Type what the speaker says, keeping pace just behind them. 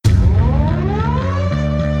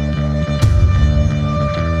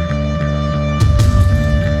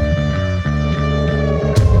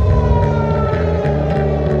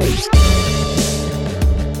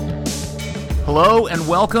and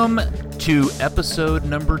welcome to episode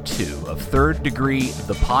number 2 of Third Degree,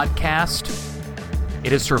 the podcast.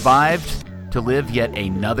 It has survived to live yet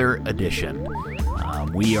another edition.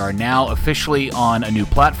 We are now officially on a new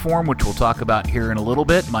platform, which we'll talk about here in a little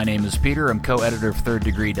bit. My name is Peter. I'm co-editor of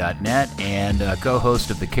ThirdDegree.net and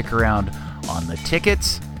co-host of the Kick Around on the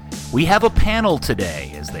Tickets. We have a panel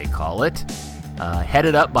today, as they call it,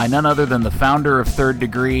 headed up by none other than the founder of Third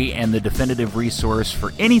Degree and the definitive resource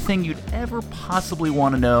for anything you'd ever possibly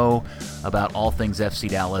want to know about all things FC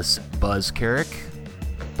Dallas, Buzz Carrick.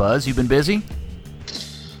 Buzz, you been busy?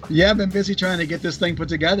 Yeah, I've been busy trying to get this thing put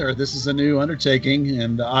together. This is a new undertaking,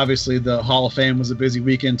 and obviously the Hall of Fame was a busy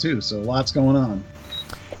weekend too, so lots going on.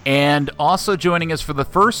 And also joining us for the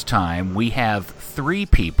first time, we have 3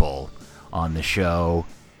 people on the show,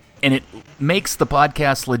 and it makes the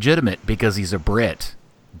podcast legitimate because he's a Brit.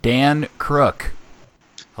 Dan Crook.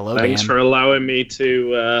 Hello, Dan. Thanks for allowing me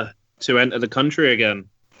to enter the country again.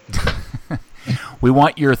 We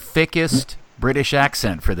want your thickest British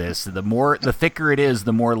accent for this. The thicker it is,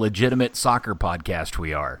 the more legitimate soccer podcast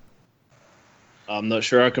we are. I'm not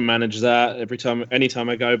sure I can manage that. Anytime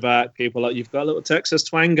I go back, people are like, you've got a little Texas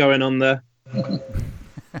twang going on there.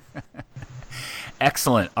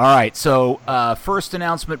 Excellent. All right, so first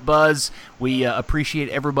announcement, Buzz. We appreciate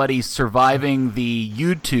everybody surviving the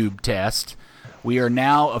YouTube test. We are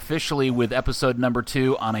now officially with episode number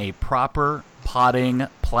 2 on a proper podding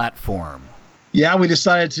platform. Yeah, we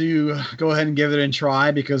decided to go ahead and give it a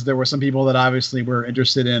try because there were some people that obviously were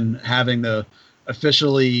interested in having the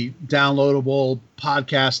officially downloadable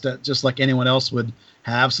podcast that just like anyone else would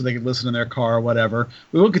have so they could listen in their car or whatever.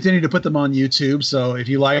 We will continue to put them on YouTube, so if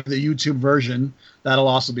you like the YouTube version, that'll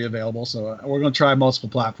also be available. So we're going to try multiple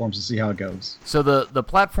platforms to see how it goes. So the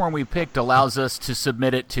platform we picked allows us to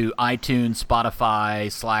submit it to iTunes, Spotify,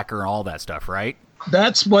 Slacker, and all that stuff, right?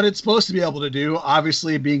 That's what it's supposed to be able to do.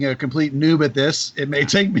 Obviously, being a complete noob at this, it may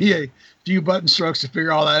take me a few button strokes to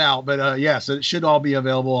figure all that out. But yes, it should all be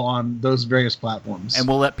available on those various platforms. And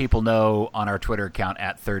we'll let people know on our Twitter account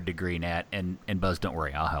at ThirdDegreeNet. And Buzz, don't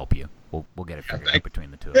worry, I'll help you. We'll get it figured out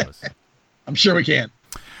between the two of us. I'm sure we can.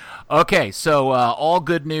 Okay, so all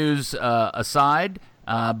good news aside,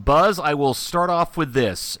 Buzz, I will start off with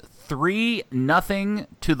this: 3-0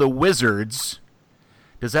 to the Wizards.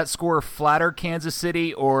 Does that score flatter Kansas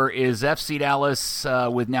City, or is FC Dallas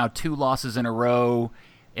with now 2 losses in a row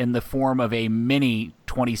in the form of a mini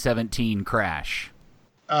 2017 crash?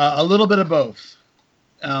 A little bit of both.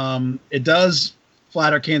 It does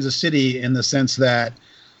flatter Kansas City in the sense that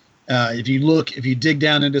if you dig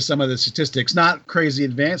down into some of the statistics, not crazy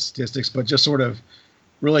advanced statistics, but just sort of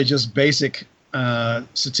really just basic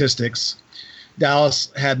statistics,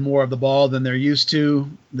 Dallas had more of the ball than they're used to.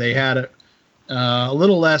 They had a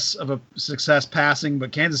little less of a success passing,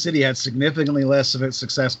 but Kansas City had significantly less of its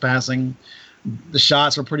success passing. The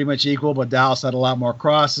shots were pretty much equal, but Dallas had a lot more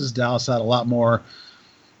crosses. Dallas had a lot more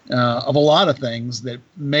of a lot of things that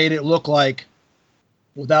made it look like,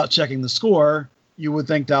 without checking the score, you would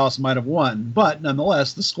think Dallas might have won. But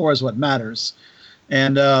nonetheless, the score is what matters.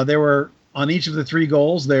 And they were on each of the 3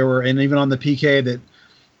 goals. They were, and even on the PK that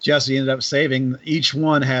Jesse ended up saving, each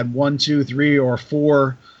one had 1, 2, 3, or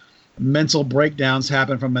 4 mental breakdowns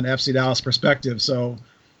happen from an FC Dallas perspective. So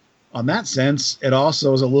on that sense, it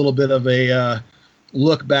also is a little bit of a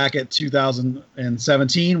look back at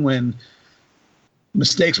 2017 when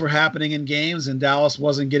mistakes were happening in games and Dallas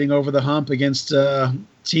wasn't getting over the hump against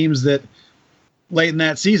teams that late in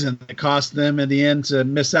that season it cost them in the end to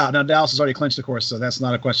miss out. Now Dallas has already clinched the course, so that's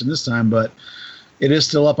not a question this time, but it is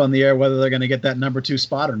still up on the air whether they're going to get that number 2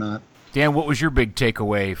 spot or not. Dan, what was your big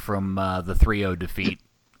takeaway from the 3-0 defeat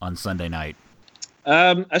on Sunday night?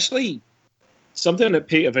 Actually, something that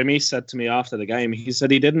Peter Vermes said to me after the game, he said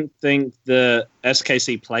he didn't think the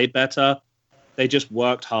SKC played better. They just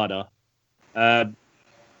worked harder. As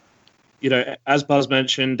Buzz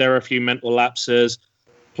mentioned, there are a few mental lapses,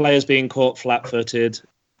 players being caught flat-footed.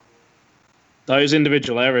 Those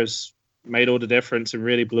individual errors made all the difference and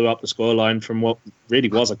really blew up the scoreline from what really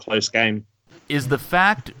was a close game. Is the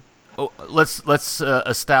fact... let's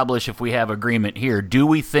establish if we have agreement here. Do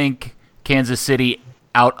we think Kansas City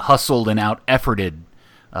out-hustled and out-efforted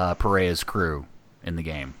Pereira's crew in the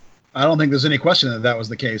game? I don't think there's any question that was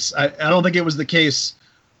the case. I don't think it was the case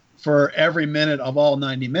for every minute of all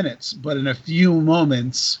 90 minutes, but in a few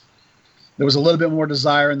moments, there was a little bit more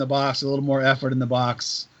desire in the box, a little more effort in the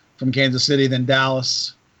box from Kansas City than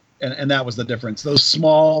Dallas, and that was the difference. Those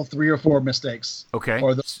small 3 or 4 mistakes,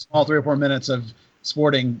 or those small 3 or 4 minutes of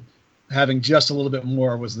Sporting having just a little bit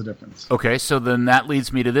more was the difference. Okay, so then that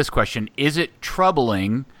leads me to this question. Is it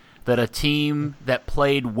troubling that a team that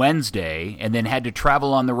played Wednesday and then had to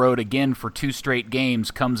travel on the road again for 2 straight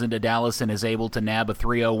games comes into Dallas and is able to nab a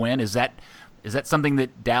 3-0 win? Is that something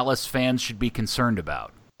that Dallas fans should be concerned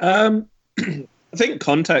about? I think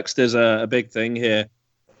context is a big thing here.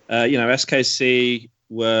 SKC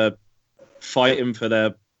were fighting for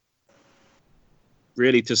their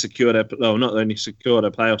really to secure their, well, not only secure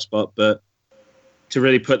their playoff spot, but to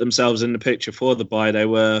really put themselves in the picture for the bye. They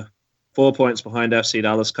were 4 points behind FC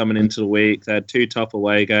Dallas coming into the week. They had 2 tough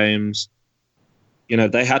away games.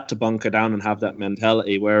 They had to bunker down and have that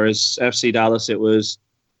mentality. Whereas FC Dallas, it was,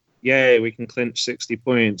 yay, we can clinch 60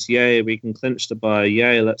 points. Yay, we can clinch the bye.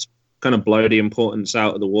 Yay, let's kind of blow the importance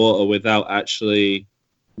out of the water without actually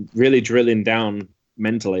really drilling down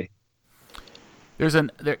mentally. There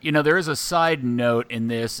is a side note in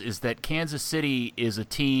this, is that Kansas City is a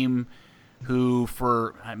team who,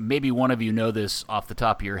 for maybe one of you know this off the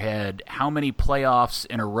top of your head, how many playoffs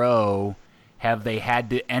in a row have they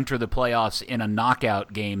had to enter the playoffs in a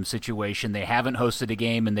knockout game situation? They haven't hosted a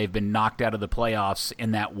game, and they've been knocked out of the playoffs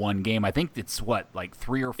in that one game. I think it's, like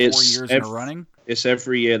 3 or 4 years in a running? It's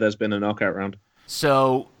every year there's been a knockout round.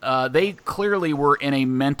 So they clearly were in a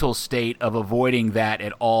mental state of avoiding that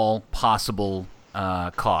at all possible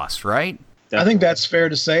costs, right? I think that's fair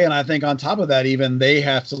to say, and I think on top of that, even they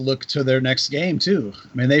have to look to their next game too.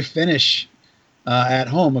 I mean, they finish at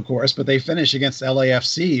home, of course, but they finish against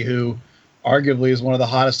LAFC, who arguably is one of the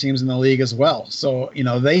hottest teams in the league as well. So,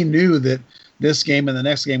 they knew that this game and the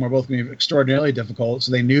next game were both going to be extraordinarily difficult,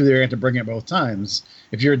 so they knew they were going to bring it both times.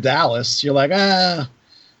 If you're Dallas, you're like,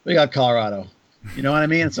 we got Colorado. You know what I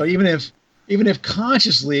mean? So even if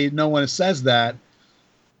consciously no one says that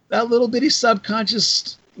little bitty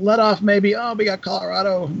subconscious let off, maybe, we got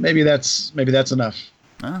Colorado. Maybe that's enough.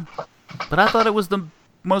 But I thought it was the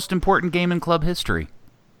most important game in club history.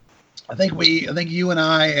 I think you and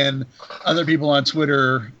I and other people on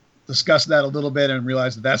Twitter discussed that a little bit and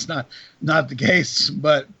realized that that's not the case.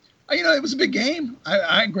 But it was a big game.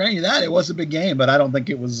 I grant you that it was a big game, but I don't think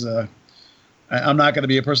it was. I'm not going to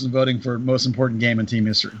be a person voting for most important game in team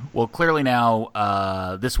history. Well, clearly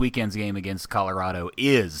now this weekend's game against Colorado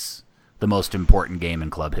is the most important game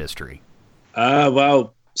in club history.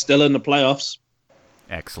 Still in the playoffs.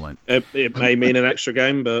 Excellent. It may mean an extra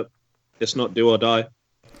game, but it's not do or die.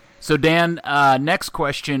 So, Dan, next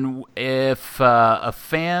question. If a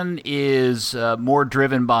fan is more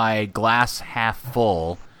driven by glass half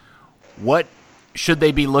full, what should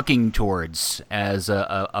they be looking towards as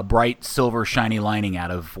a bright silver shiny lining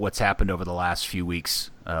out of what's happened over the last few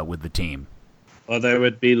weeks with the team? Well, they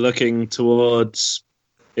would be looking towards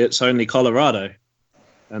it's only Colorado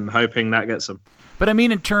and hoping that gets them. But I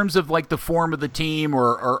mean in terms of like the form of the team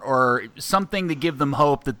or something to give them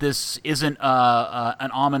hope that this isn't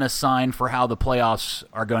an ominous sign for how the playoffs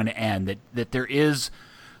are going to end, that there is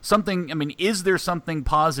something. I mean, is there something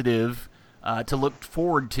positive to look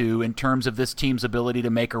forward to in terms of this team's ability to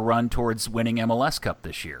make a run towards winning MLS Cup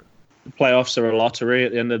this year? The playoffs are a lottery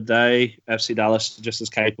at the end of the day. FC Dallas is just as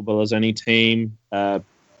capable as any team.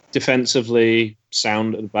 Defensively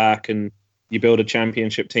sound at the back, and you build a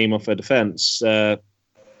championship team off a defense.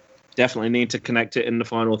 Definitely need to connect it in the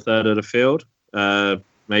final third of the field,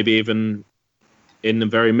 maybe even in the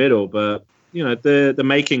very middle. But, the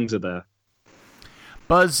makings are there.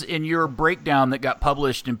 Buzz, in your breakdown that got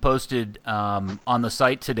published and posted on the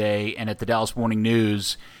site today and at the Dallas Morning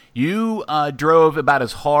News, you drove about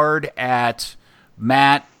as hard at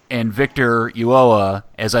Matt and Victor Ulloa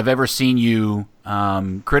as I've ever seen you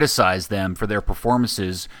criticize them for their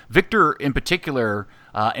performances. Victor, in particular,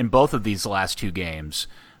 in both of these last 2 games.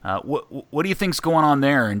 What do you think's going on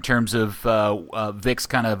there in terms of Vic's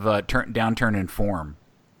kind of downturn in form?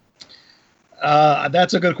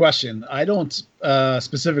 That's a good question. I don't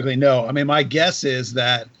specifically know. I mean, my guess is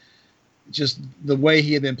that just the way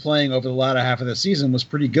he had been playing over the latter half of the season was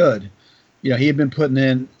pretty good. He had been putting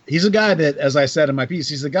in. He's a guy that, as I said in my piece,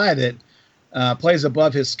 he's a guy that plays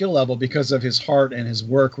above his skill level because of his heart and his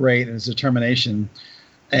work rate and his determination.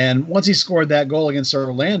 And once he scored that goal against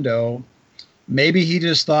Orlando, maybe he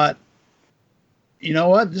just thought, you know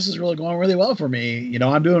what, this is really going really well for me.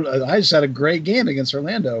 I just had a great game against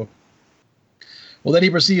Orlando. Well, then he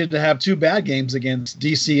proceeded to have 2 bad games against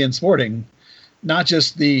DC and Sporting, not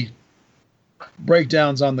just the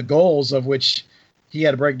breakdowns on the goals, of which he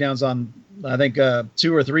had breakdowns on, I think,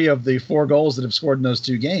 2 or 3 of the 4 goals that have scored in those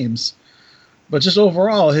 2 games. But just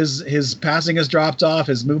overall, his passing has dropped off,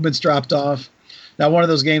 his movement's dropped off. Now, one of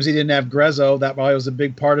those games he didn't have Grezzo. That probably was a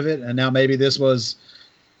big part of it. And now maybe this was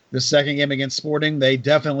the second game against Sporting. They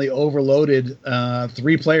definitely overloaded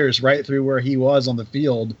 3 players right through where he was on the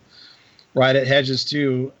field. right at Hedges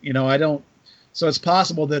too. I don't. So it's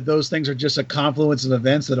possible that those things are just a confluence of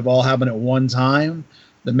events that have all happened at one time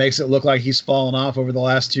that makes it look like he's fallen off over the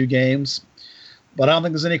last 2 games. But I don't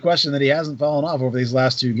think there's any question that he hasn't fallen off over these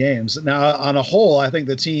last 2 games. Now, on a whole, I think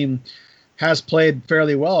the team has played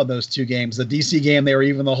fairly well in those 2 games. The DC game, they were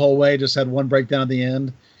even the whole way, just had one breakdown at the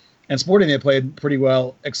end. And Sporting, they played pretty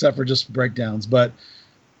well, except for just breakdowns. But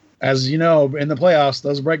as you know, in the playoffs,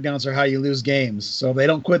 those breakdowns are how you lose games. So if they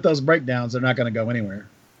don't quit those breakdowns, they're not going to go anywhere.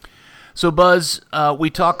 So, Buzz, we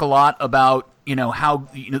talk a lot about how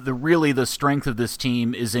the strength of this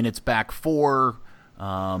team is in its back four,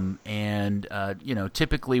 and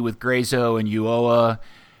typically with Grazo and Uoa,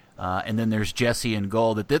 and then there's Jesse and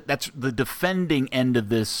goal. That's the defending end of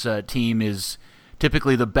this team is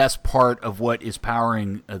typically the best part of what is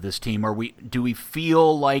powering this team. Do we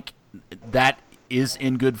feel like that is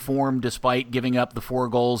in good form despite giving up the 4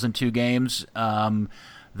 goals in 2 games?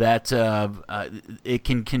 That it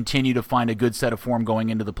can continue to find a good set of form going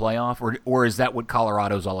into the playoff, or is that what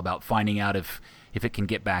Colorado's all about, finding out if it can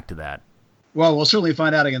get back to that? Well, we'll certainly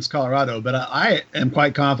find out against Colorado, but I am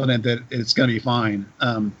quite confident that it's going to be fine.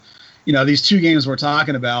 These 2 games we're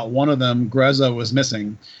talking about, one of them, Grezzo, was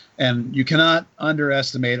missing, and you cannot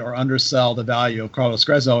underestimate or undersell the value of Carlos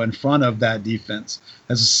Grezzo in front of that defense.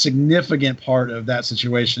 That's a significant part of that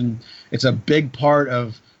situation. It's a big part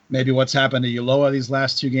of maybe what's happened to Uloa these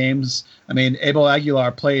last 2 games. I mean, Abel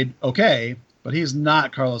Aguilar played okay, but he's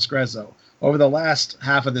not Carlos Grezzo. Over the last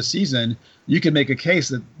half of the season, you can make a case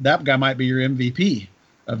that that guy might be your MVP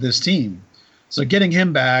of this team. So getting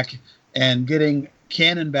him back and getting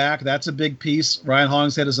Cannon back, that's a big piece. Ryan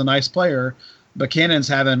Hollingshead is a nice player, but Cannon's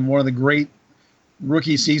having one of the great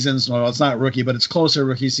rookie seasons. Well, it's not rookie, but it's closer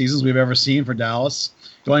rookie seasons we've ever seen for Dallas,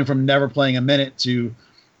 going from never playing a minute to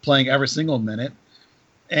playing every single minute.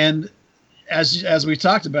 And as we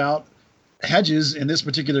talked about, Hedges in this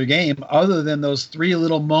particular game, other than those 3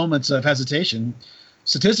 little moments of hesitation,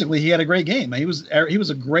 statistically he had a great game. He was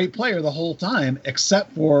a great player the whole time,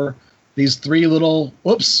 except for these 3 little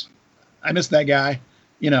whoops, I missed that guy.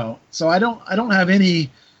 So I don't have any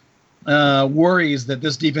worries that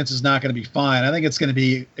this defense is not going to be fine. I think it's going to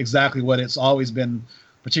be exactly what it's always been,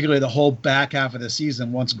 particularly the whole back half of the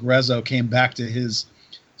season once Grezzo came back to his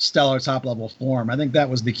stellar top-level form. I think that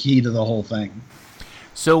was the key to the whole thing.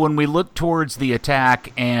 So when we look towards the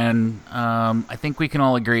attack, and I think we can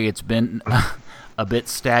all agree it's been a bit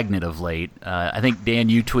stagnant of late. I think, Dan,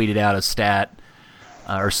 you tweeted out a stat,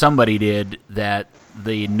 or somebody did, that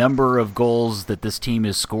the number of goals that this team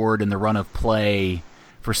has scored in the run of play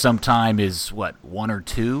for some time is, 1 or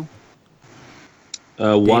 2?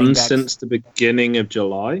 One since the beginning of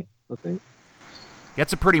July, I think.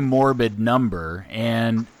 That's a pretty morbid number,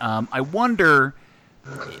 and I wonder.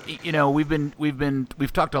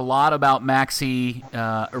 We've talked a lot about Maxi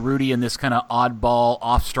Urruti in this kind of oddball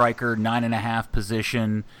off striker 9.5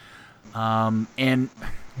 position, and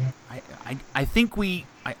I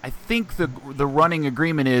think the running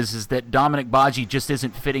agreement is that Dominic Badji just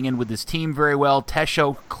isn't fitting in with his team very well.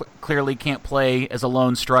 Tesho clearly can't play as a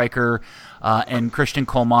lone striker. And Christian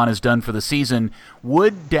Coleman is done for the season.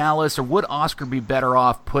 Would Dallas or would Oscar be better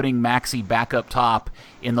off putting Maxi back up top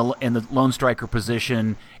in the lone striker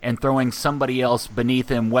position and throwing somebody else beneath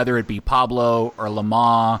him, whether it be Pablo or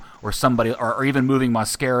Lamar or somebody, or even moving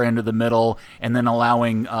Mosquera into the middle and then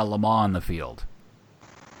allowing Lamar on the field?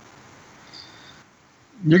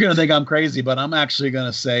 You're going to think I'm crazy, but I'm actually going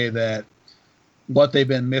to say that what they've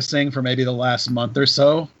been missing for maybe the last month or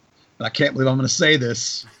so, and I can't believe I'm going to say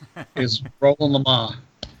this, is Roland Lamar.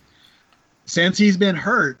 Since he's been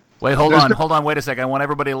hurt. Hold on, wait a second. I want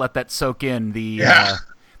everybody to let that soak in. The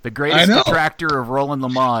greatest detractor of Roland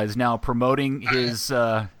Lamar is now promoting his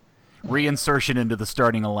reinsertion into the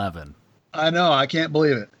starting 11. I know, I can't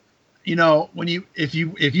believe it. If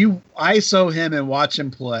you ISO him and watch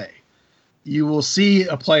him play, you will see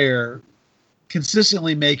a player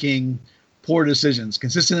consistently making poor decisions,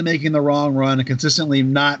 consistently making the wrong run, and consistently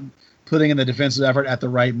not putting in the defensive effort at the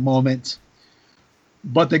right moment.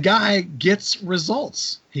 But the guy gets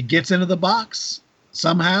results. He gets into the box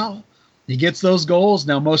somehow. He gets those goals.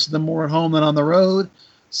 Now, most of them more at home than on the road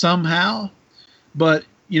somehow. But,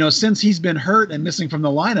 since he's been hurt and missing from the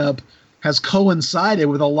lineup, has coincided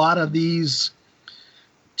with a lot of these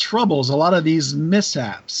troubles, a lot of these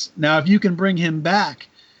mishaps. Now, if you can bring him back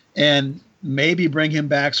and maybe bring him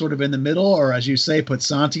back sort of in the middle, or as you say, put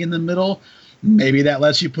Santi in the middle, maybe that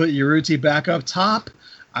lets you put Urruti back up top.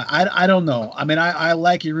 I don't know. I mean, I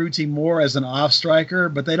like Urruti more as an off striker,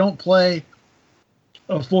 but they don't play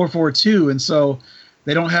a 4-4-2, and so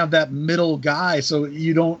they don't have that middle guy. So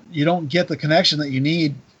you don't get the connection that you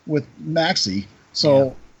need with Maxey.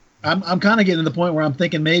 So I'm kind of getting to the point where I'm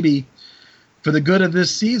thinking maybe for the good of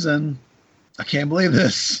this season, I can't believe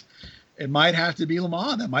this. It might have to be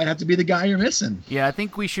Lamar. That might have to be the guy you're missing. Yeah, I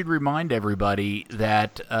think we should remind everybody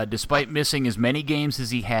that despite missing as many games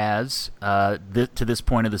as he has to this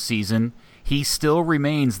point of the season, he still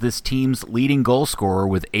remains this team's leading goal scorer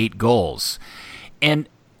with 8 goals. And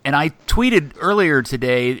I tweeted earlier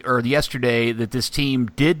today or yesterday that this team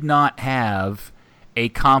did not have a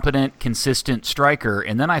competent, consistent striker,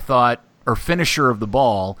 and then I thought, or finisher of the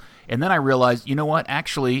ball, and then I realized, you know what,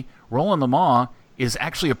 actually, Roland Lamar is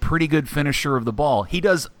actually a pretty good finisher of the ball. He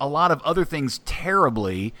does a lot of other things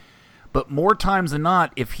terribly, but more times than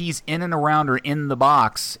not, if he's in and around or in the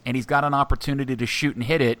box and he's got an opportunity to shoot and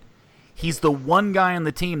hit it, he's the one guy on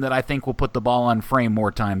the team that I think will put the ball on frame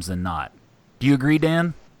more times than not. Do you agree,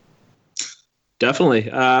 Dan?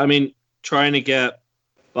 Definitely. I mean, trying to get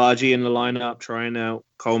Bargy in the lineup, trying out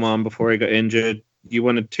Coleman before he got injured, you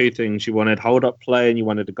wanted 2 things. You wanted hold-up play and you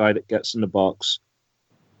wanted a guy that gets in the box.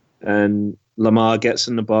 And Lamar gets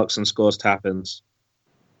in the box and scores tap-ins.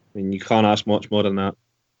 I mean, you can't ask much more than that.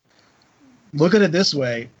 Look at it this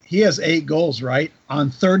way. He has 8 goals, right, on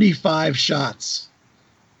 35 shots.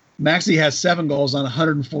 Maxey has 7 goals on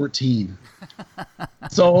 114.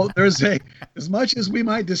 So there's as much as we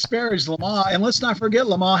might disparage Lamar, and let's not forget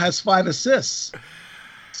Lamar has 5 assists.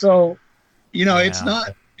 So, it's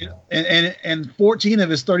not, and 14 of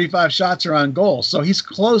his 35 shots are on goal. So he's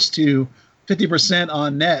close to 50%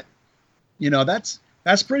 on net.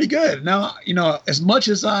 That's pretty good. Now, as much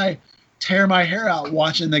as I tear my hair out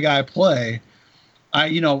watching the guy play,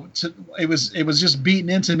 it was just beaten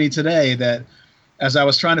into me today that as I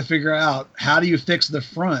was trying to figure out how do you fix the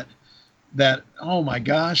front, that, oh my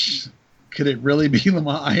gosh, could it really be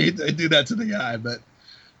Lamar? I hate to do that to the guy, but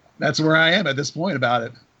that's where I am at this point about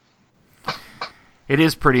it. It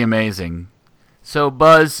is pretty amazing. So,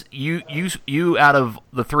 Buzz, you out of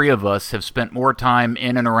the 3 of us have spent more time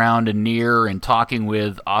in and around and near and talking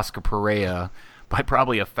with Oscar Pareja by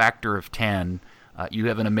probably a factor of 10. You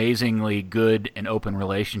have an amazingly good and open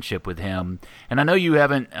relationship with him. And I know you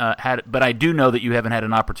haven't but I do know that you haven't had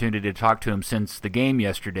an opportunity to talk to him since the game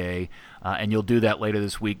yesterday, and you'll do that later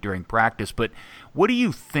this week during practice. But what do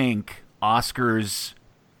you think Oscar's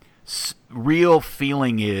real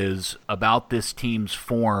feeling is about this team's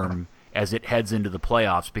form as it heads into the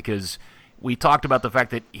playoffs? Because we talked about the fact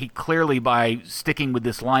that he clearly, by sticking with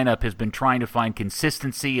this lineup, has been trying to find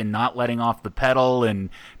consistency and not letting off the pedal and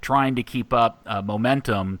trying to keep up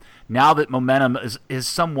momentum. Now that momentum is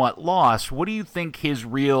somewhat lost, what do you think his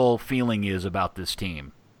real feeling is about this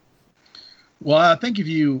team? Well, I think if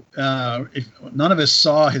none of us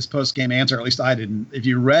saw his post-game answer, at least I didn't, if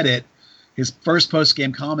you read it, his first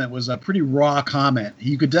post-game comment was a pretty raw comment.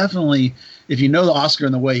 You could definitely, if you know the Oscar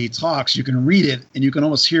and the way he talks, you can read it and you can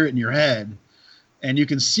almost hear it in your head. And you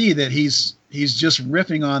can see that he's just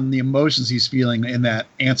riffing on the emotions he's feeling in that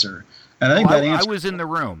answer. And I think I was in the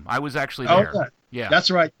room. I was actually there. Okay. Yeah. That's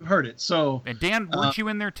right. You heard it. So, and Dan, weren't you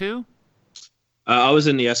in there too? I was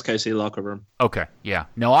in the SKC locker room. Okay. Yeah.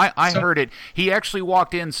 No, I heard it. He actually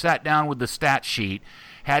walked in, sat down with the stat sheet,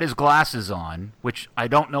 had his glasses on, which I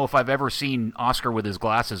don't know if I've ever seen Oscar with his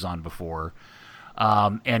glasses on before,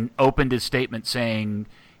 and opened his statement saying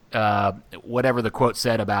whatever the quote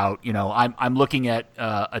said about, I'm looking at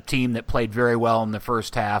a team that played very well in the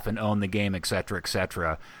first half and owned the game, et cetera, et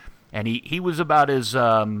cetera. And he was about as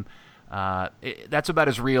that's about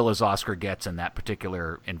as real as Oscar gets in that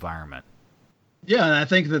particular environment. Yeah, and I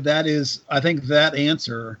think that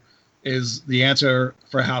answer is the answer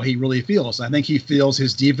for how he really feels. I think he feels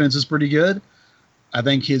his defense is pretty good. I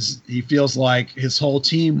think he feels like his whole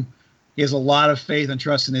team, he has a lot of faith and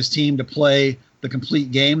trust in his team to play the complete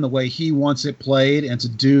game the way he wants it played and to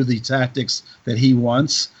do the tactics that he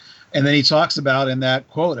wants. And then he talks about, in that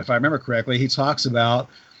quote, if I remember correctly, he talks about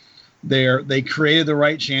they created the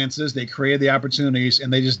right chances, they created the opportunities,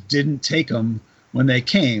 and they just didn't take them when they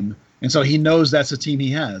came. And so he knows that's the team he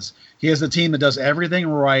has. He has a team that does everything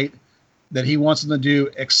right that he wants them to do,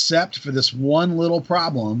 except for this one little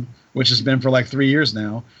problem, which has been for like 3 years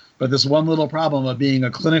now, but this one little problem of being a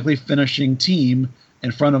clinically finishing team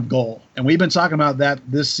in front of goal. And we've been talking about that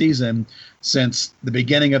this season since the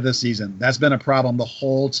beginning of the season. That's been a problem the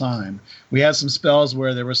whole time. We had some spells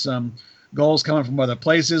where there were some goals coming from other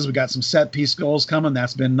places. We got some set piece goals coming.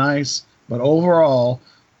 That's been nice. But overall,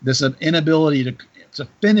 this inability to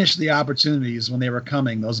finish the opportunities when they were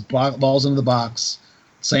coming, those balls into the box,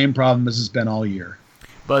 same problem as it's been all year.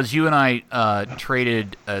 Buzz, you and I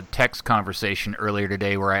traded a text conversation earlier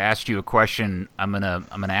today where I asked you a question. I'm gonna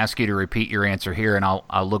ask you to repeat your answer here, and I'll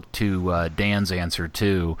look to Dan's answer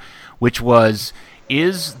too, which was: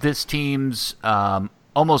 is this team's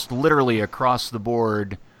almost literally across the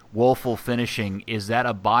board woeful finishing, is that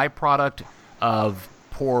a byproduct of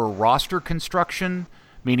poor roster construction,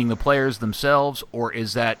 meaning the players themselves, or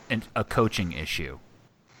is that a coaching issue?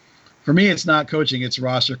 For me, it's not coaching, it's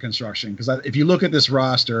roster construction. Because if you look at this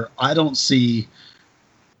roster, I don't see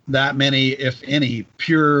that many, if any,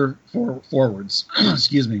 pure forwards.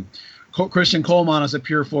 Excuse me. Christian Coleman is a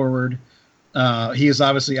pure forward. He is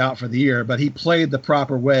obviously out for the year, but he played the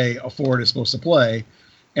proper way a forward is supposed to play.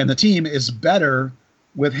 And the team is better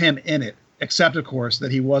with him in it, except, of course,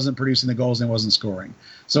 that he wasn't producing the goals and wasn't scoring.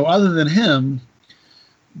 So other than him,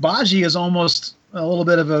 Badji is almost a little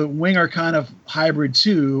bit of a winger kind of hybrid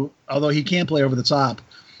too, although he can play over the top.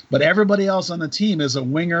 But everybody else on the team is a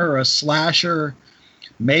winger or a slasher.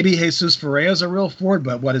 Maybe Jesus Ferreira is a real forward,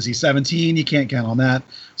 but what is he, 17? You can't count on that.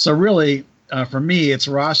 So really, for me, it's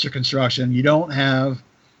roster construction. You don't have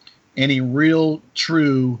any real,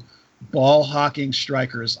 true ball-hawking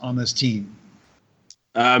strikers on this team.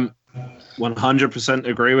 100%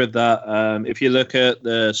 agree with that. If you look at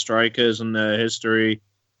the strikers and their history,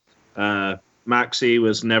 Maxi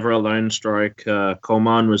was never a lone striker.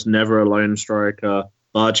 Coleman was never a lone striker.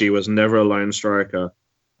 Badji was never a lone striker.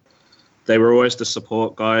 They were always the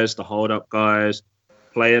support guys, the hold-up guys,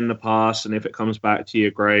 play in the pass, and if it comes back to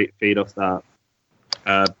you, great, feed off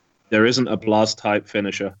that. There isn't a Blas-type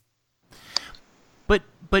finisher. But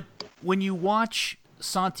when you watch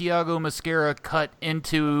Santiago Mosquera cut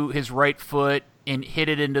into his right foot and hit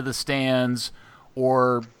it into the stands,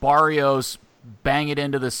 or Barrios bang it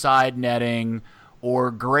into the side netting,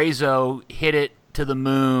 or Grayzo hit it to the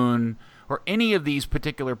moon, or any of these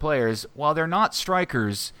particular players, while they're not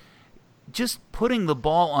strikers, just putting the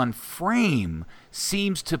ball on frame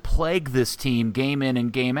seems to plague this team game in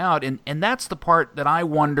and game out. And that's the part that I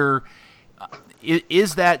wonder,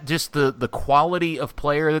 is that just the quality of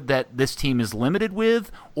player that this team is limited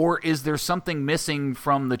with, or is there something missing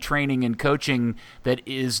from the training and coaching that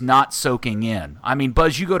is not soaking in? I mean,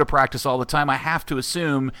 Buzz, you go to practice all the time. I have to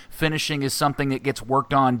assume finishing is something that gets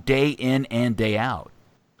worked on day in and day out.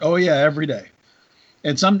 Oh, yeah, every day.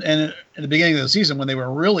 And at the beginning of the season, when they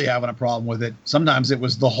were really having a problem with it, sometimes it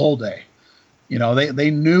was the whole day. You know, they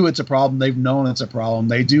knew it's a problem. They've known it's a problem.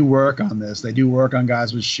 They do work on this. They do work on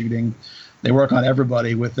guys with shooting. They work on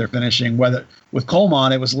everybody with their finishing. Whether with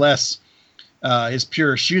Coleman, it was less his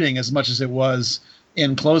pure shooting as much as it was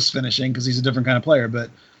in close finishing, because he's a different kind of player. But,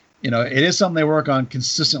 you know, it is something they work on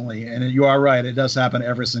consistently. And you are right. It does happen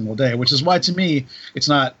every single day, which is why, to me, it's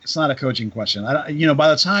not a coaching question. By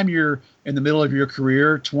the time you're in the middle of your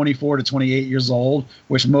career, 24 to 28 years old,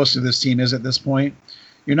 which most of this team is at this point,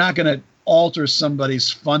 you're not going to alter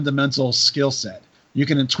somebody's fundamental skill set. You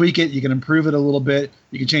can tweak it, you can improve it a little bit,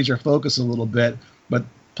 you can change your focus a little bit, but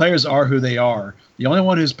players are who they are. The only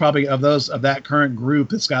one who's probably of that current group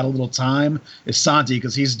that's got a little time is Santi,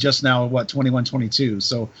 because he's just now 21, 22.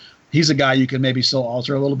 So he's a guy you can maybe still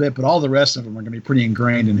alter a little bit, but all the rest of them are going to be pretty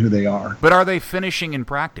ingrained in who they are. But are they finishing in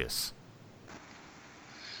practice?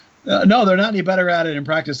 No, they're not any better at it in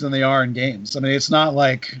practice than they are in games. I mean, it's not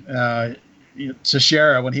like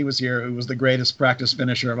Teixeira, when he was here, who was the greatest practice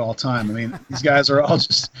finisher of all time. I mean, these guys are all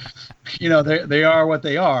just, they are what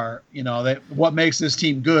they are. What makes this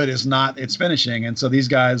team good is not its finishing. And so these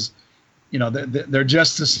guys, they're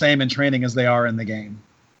just the same in training as they are in the game.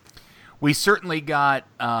 We certainly got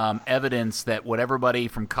evidence that what everybody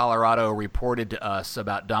from Colorado reported to us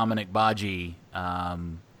about Dominic Badji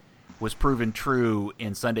was proven true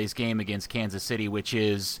in Sunday's game against Kansas City, which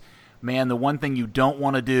is, man, the one thing you don't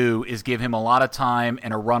want to do is give him a lot of time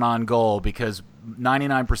and a run on goal, because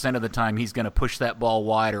 99% of the time he's going to push that ball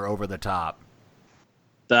wide or over the top.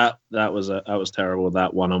 That was terrible,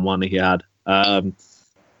 that one-on-one he had.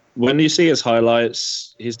 When you see his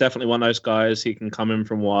highlights, he's definitely one of those guys. He can come in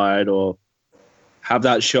from wide or have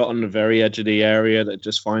that shot on the very edge of the area that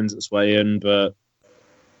just finds its way in. But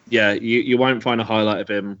yeah, you won't find a highlight of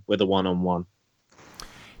him with a one-on-one.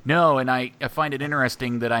 No, and I find it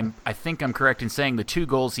interesting that I think I'm correct in saying the 2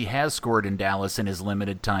 goals he has scored in Dallas in his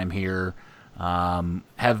limited time here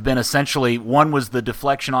have been essentially, one was the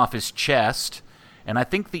deflection off his chest, and I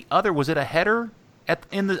think the other, was it a header?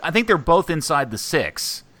 I think they're both inside the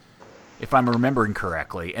 6, if I'm remembering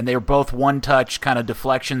correctly, and they're both one-touch kind of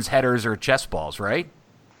deflections, headers, or chest balls, right?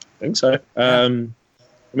 I think so. Yeah.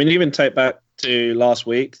 I mean, even take back to last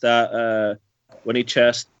week that when he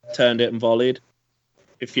chest turned it and volleyed.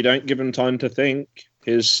 If you don't give him time to think,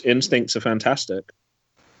 his instincts are fantastic.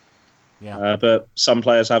 Yeah. But some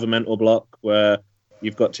players have a mental block where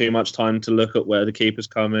you've got too much time to look at where the keeper's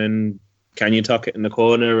coming. Can you tuck it in the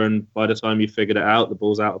corner? And by the time you figured it out, the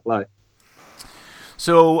ball's out of play.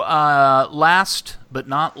 So last but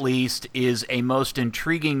not least is a most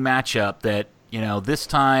intriguing matchup that, this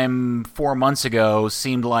time 4 months ago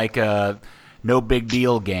seemed like a no big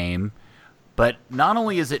deal game. But not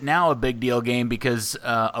only is it now a big deal game because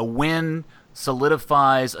a win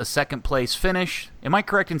solidifies a second-place finish. Am I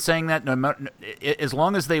correct in saying that? As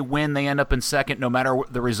long as they win, they end up in second, no matter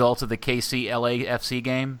the result of the KC-LAFC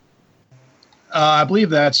game? I believe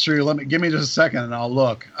that's true. Give me just a second, and I'll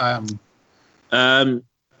look.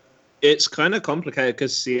 It's kind of complicated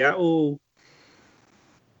because Seattle.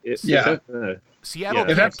 Seattle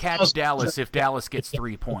can't catch Dallas if Dallas gets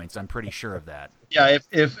 3 points. I'm pretty sure of that. Yeah,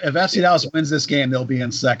 if FC Dallas wins this game, they'll be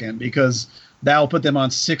in second because that will put them on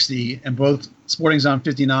 60, and both Sporting's on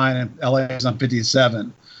 59 and LA is on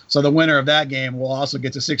 57. So the winner of that game will also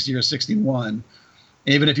get to 60 or 61.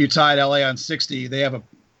 Even if you tied LA on 60, they have a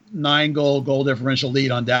 9-goal differential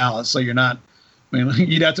lead on Dallas. So you'd have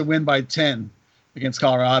to win by 10 against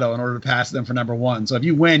Colorado in order to pass them for number one. So if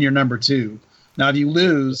you win, you're number two. Now, if you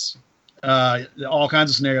lose, all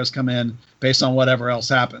kinds of scenarios come in based on whatever else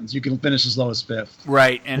happens. You can finish as low as fifth.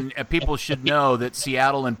 Right, and people should know that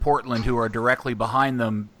Seattle and Portland, who are directly behind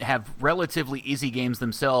them, have relatively easy games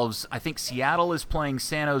themselves. I think Seattle is playing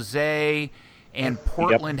San Jose, and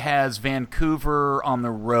Portland has Vancouver on the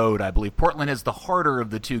road, I believe. Portland has the harder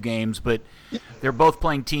of the two games, but they're both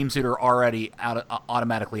playing teams that are already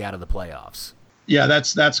automatically out of the playoffs. Yeah,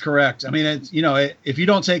 that's correct. I mean, if you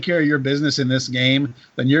don't take care of your business in this game,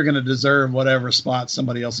 then you're going to deserve whatever spot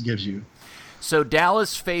somebody else gives you. So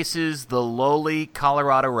Dallas faces the lowly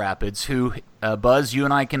Colorado Rapids, who, Buzz, you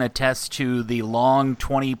and I can attest to the long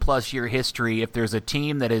 20-plus year history. If there's a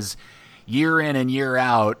team that is year in and year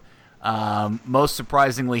out, most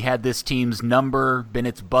surprisingly had this team's number, been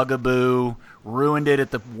its bugaboo, ruined it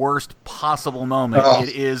at the worst possible moment,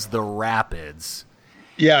 It is the Rapids.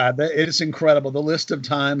 Yeah, it's incredible. The list of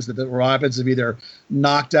times that the Rapids have either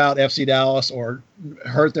knocked out FC Dallas or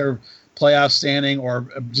hurt their playoff standing or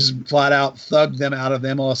just flat out thugged them out of the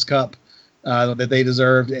MLS Cup that they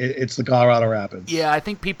deserved. It's the Colorado Rapids. Yeah, I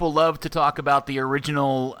think people love to talk about the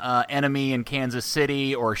original enemy in Kansas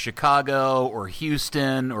City or Chicago or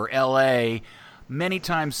Houston or L.A. Many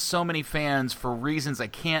times so many fans, for reasons I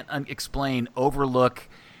can't explain, overlook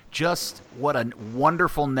just what a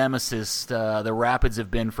wonderful nemesis the Rapids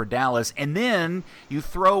have been for Dallas. And then you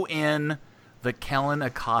throw in the Kellyn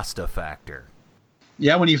Acosta factor.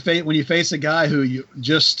 Yeah, when you face a guy who you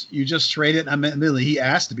just traded, I mean, really, he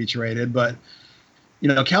asked to be traded, but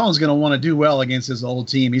Kellyn's going to want to do well against his old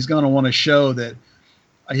team. He's going to want to show that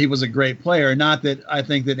he was a great player. Not that I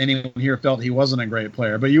think that anyone here felt he wasn't a great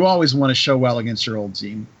player, but you always want to show well against your old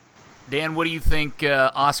team. Dan, what do you think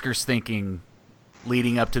Oscar's thinking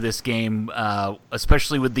leading up to this game,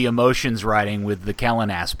 especially with the emotions riding with the Kellyn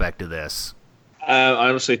aspect of this?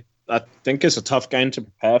 Honestly, I think it's a tough game to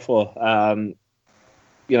prepare for.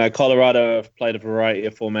 Colorado have played a variety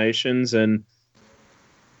of formations, and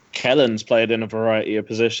Kellyn's played in a variety of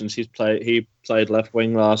positions. He played left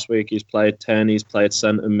wing last week. He's played 10. He's played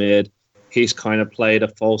centre mid. He's kind of played a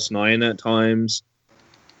false 9 at times.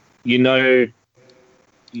 You know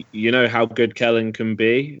how good Kellyn can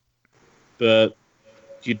be, but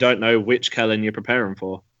you don't know which Kellyn you're preparing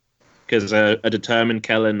for. Because a determined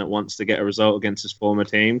Kellyn that wants to get a result against his former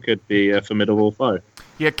team could be a formidable foe.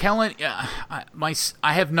 Yeah, Kellyn.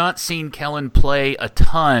 I have not seen Kellyn play a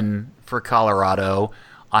ton for Colorado.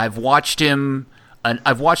 I've watched him.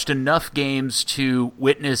 I've watched enough games to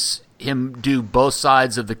witness him do both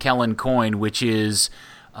sides of the Kellyn coin, which is,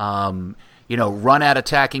 run at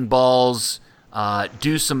attacking balls.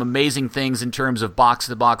 Do some amazing things in terms of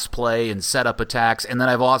box-to-box play and set up attacks. And then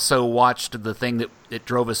I've also watched the thing that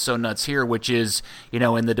drove us so nuts here, which is,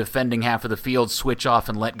 in the defending half of the field, switch off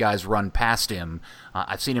and let guys run past him.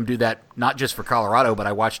 I've seen him do that not just for Colorado, but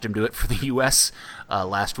I watched him do it for the U.S.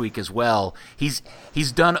 Last week as well. He's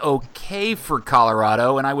done okay for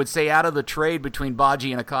Colorado, and I would say out of the trade between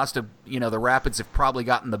Badji and Acosta, the Rapids have probably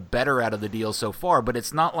gotten the better out of the deal so far, but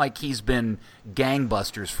it's not like he's been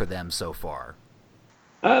gangbusters for them so far.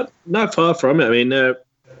 Not far from it. I mean,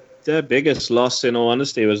 their biggest loss, in all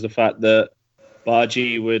honesty, was the fact that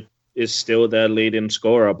Badji is still their leading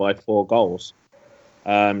scorer by 4 goals.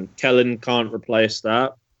 Kellyn can't replace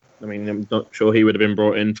that. I mean, I'm not sure he would have been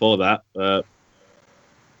brought in for that, but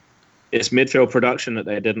it's midfield production that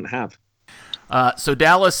they didn't have. So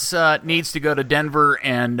Dallas needs to go to Denver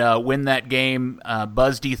and win that game.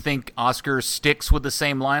 Buzz, do you think Oscar sticks with the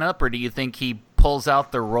same lineup, or do you think he pulls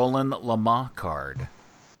out the Roland Lamah card?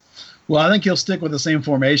 Well, I think he'll stick with the same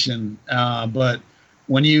formation, but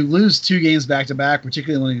when you lose 2 games back-to-back,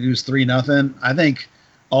 particularly when you lose 3-0, I think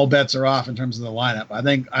all bets are off in terms of the lineup.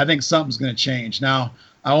 I think something's going to change. Now,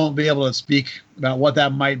 I won't be able to speak about what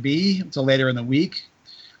that might be until later in the week.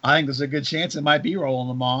 I think there's a good chance it might be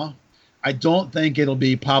Roland Lamah. I don't think it'll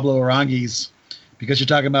be Pablo Aranguiz because you're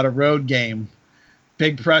talking about a road game.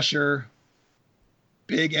 Big pressure,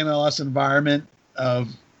 big MLS environment of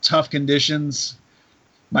tough conditions,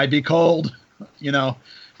 might be cold. You know,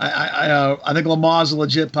 I think Lamah is a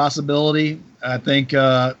legit possibility. I think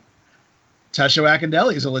Tesho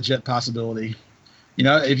Akindele is a legit possibility. You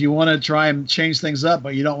know, if you want to try and change things up,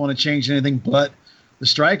 but you don't want to change anything but the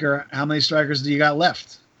striker, how many strikers do you got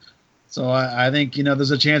left? So I think, you know,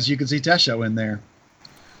 there's a chance you could see Tesho in there.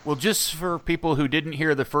 Well, just for people who didn't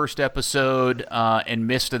hear the first episode and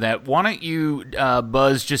missed that, why don't you,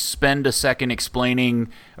 Buzz, just spend a second explaining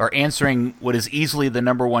or answering what is easily the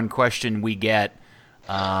number one question we get,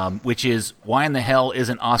 which is why in the hell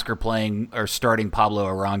isn't Oscar playing or starting Pablo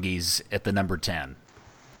Aranguiz at the number 10?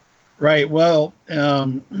 Right. Well,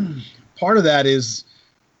 part of that is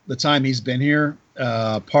the time he's been here.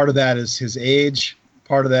 Part of that is his age.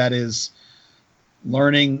 Part of that is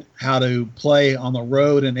learning how to play on the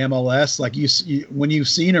road in MLS. Like when you've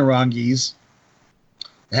seen Aranguiz,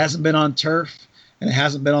 it hasn't been on turf and it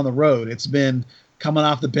hasn't been on the road. It's been coming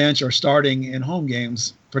off the bench or starting in home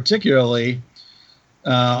games, particularly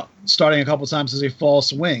starting a couple times as a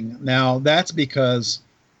false wing. Now, that's because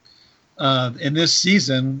in this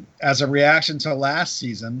season, as a reaction to last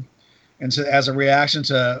season, and as a reaction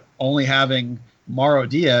to only having Mauro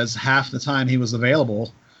Diaz half the time he was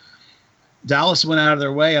available, Dallas went out of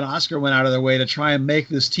their way and Oscar went out of their way to try and make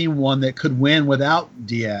this team one that could win without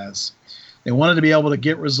Diaz. They wanted to be able to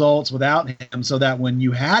get results without him so that when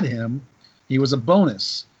you had him, he was a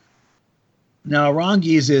bonus. Now,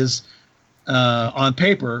 Aranguiz is, on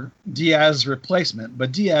paper, Diaz's replacement,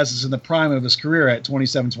 but Diaz is in the prime of his career at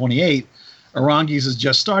 27, 28. Aranguiz is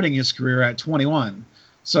just starting his career at 21.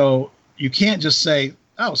 So you can't just say,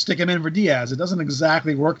 oh, stick him in for Diaz. It doesn't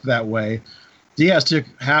exactly work that way. Diaz took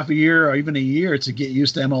half a year or even a year to get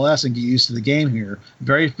used to MLS and get used to the game here.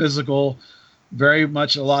 Very physical, very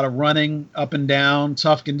much a lot of running up and down,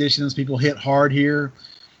 tough conditions. People hit hard here.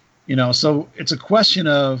 You know, so it's a question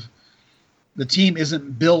of the team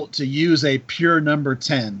isn't built to use a pure number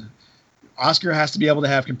 10. Oscar has to be able to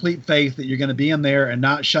have complete faith that you're going to be in there and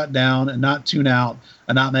not shut down and not tune out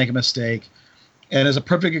and not make a mistake. And as a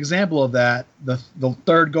perfect example of that, the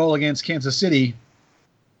third goal against Kansas City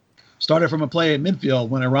started from a play in midfield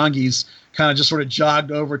when Aranguiz kind of just sort of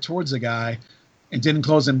jogged over towards the guy and didn't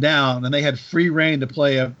close him down. And they had free reign to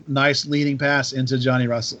play a nice leading pass into Johnny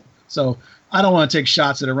Russell. So I don't want to take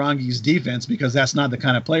shots at Aranguiz's defense because that's not the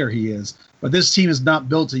kind of player he is. But this team is not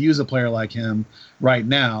built to use a player like him right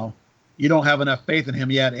now. You don't have enough faith in him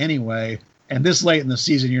yet anyway. And this late in the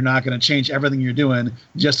season, you're not going to change everything you're doing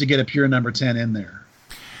just to get a pure number 10 in there.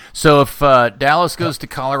 So if Dallas goes to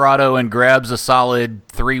Colorado and grabs a solid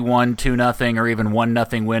 3-1, 2-0, or even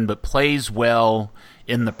 1-0 win, but plays well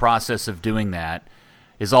in the process of doing that,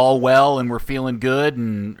 is all well and we're feeling good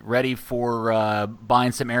and ready for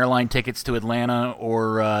buying some airline tickets to Atlanta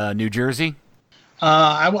or New Jersey?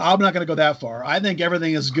 I'm not going to go that far. I think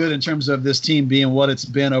everything is good in terms of this team being what it's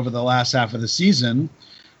been over the last half of the season,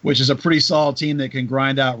 which is a pretty solid team that can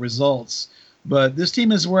grind out results. But this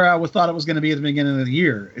team is where I thought it was going to be at the beginning of the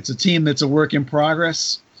year. It's a team that's a work in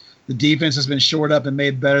progress. The defense has been shored up and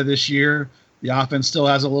made better this year. The offense still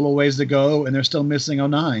has a little ways to go, and they're still missing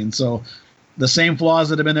 09. So the same flaws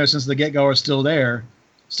that have been there since the get-go are still there.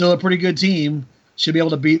 Still a pretty good team. Should be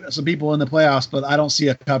able to beat some people in the playoffs, but I don't see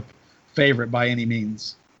a cup favorite by any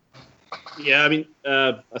means. Yeah, I mean,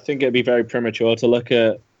 I think it'd be very premature to look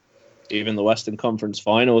at even the Western Conference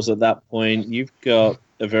Finals at that point. You've got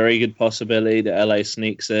a very good possibility that LA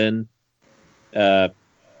sneaks in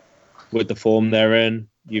with the form they're in.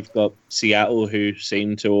 You've got Seattle, who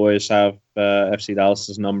seem to always have FC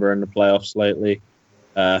Dallas's number in the playoffs lately,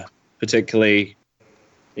 particularly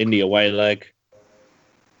in the away leg. I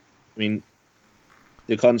mean,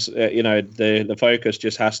 the focus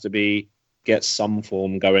just has to be get some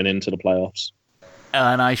form going into the playoffs.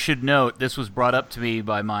 And I should note, this was brought up to me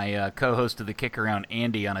by my co-host of the Kick Around,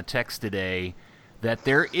 Andy, on a text today, that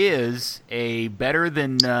there is a better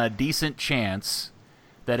than decent chance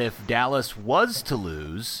that if Dallas was to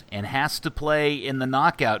lose and has to play in the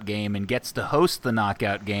knockout game and gets to host the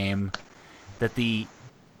knockout game, that the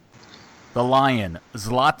Lion,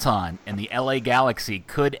 Zlatan, and the LA Galaxy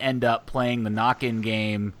could end up playing the knock-in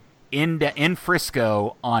game in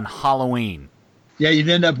Frisco on Halloween. Yeah, you'd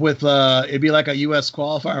end up with it'd be like a U.S.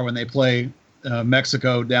 qualifier when they play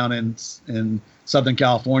Mexico down in Southern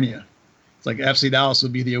California. It's like FC Dallas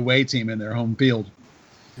would be the away team in their home field.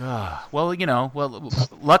 Well,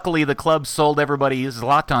 luckily the club sold everybody his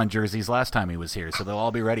Zlatan jerseys last time he was here, so they'll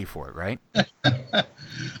all be ready for it, right?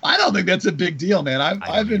 I don't think that's a big deal, man.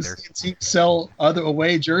 I've been seeing teams sell other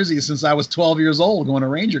away jerseys since I was 12 years old going to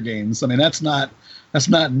Ranger games. I mean, that's not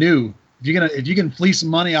new. If you can fleece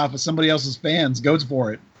money off of somebody else's fans, go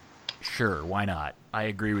for it. Sure, why not? I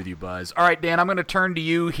agree with you, Buzz. All right, Dan, I'm going to turn to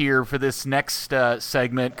you here for this next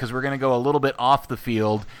segment because we're going to go a little bit off the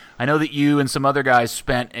field. I know that you and some other guys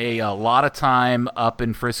spent a lot of time up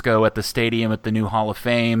in Frisco at the stadium at the new Hall of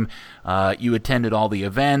Fame. You attended all the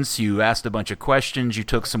events. You asked a bunch of questions. You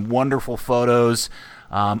took some wonderful photos.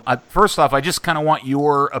 First off, I just kind of want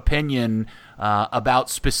your opinion about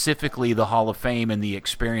specifically the Hall of Fame and the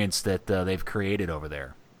experience that they've created over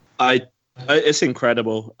there. It's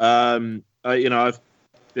incredible. I've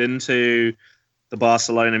been to the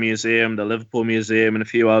Barcelona Museum, the Liverpool Museum, and a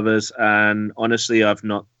few others, and honestly, I've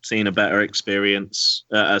not seen a better experience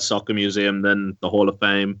at a soccer museum than the Hall of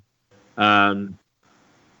Fame. The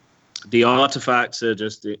artifacts are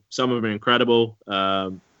some of them are incredible.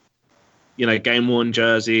 Game-worn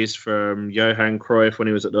jerseys from Johan Cruyff when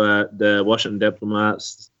he was at the Washington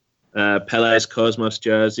Diplomats, Pele's Cosmos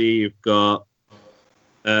jersey. You've got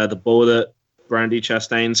the ball that Brandy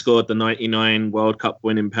Chastain scored the 99 World Cup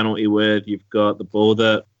winning penalty with. You've got the ball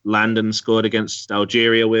that Landon scored against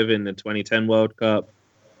Algeria with in the 2010 World Cup.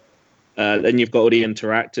 Then you've got all the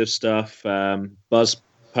interactive stuff. Buzz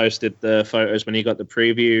posted the photos when he got the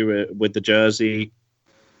preview with the jersey.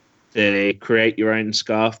 The create your own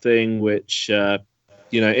scarf thing, which,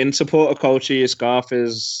 in supporter culture, your scarf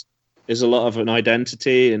is a lot of an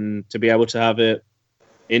identity, and to be able to have it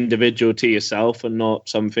individual to yourself and not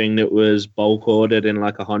something that was bulk ordered in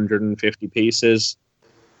like 150 pieces,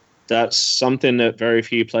 that's something that very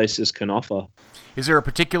few places can offer. Is there a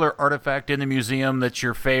particular artifact in the museum that's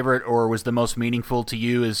your favorite or was the most meaningful to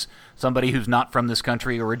you as somebody who's not from this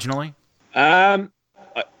country originally?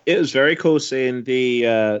 It was very cool seeing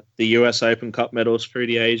the US Open Cup medals through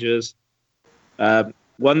the ages.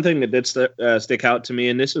 One thing that did stick out to me,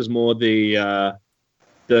 and this was more the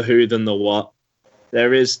who than the what.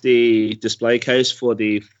 There is the display case for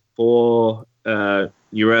the 4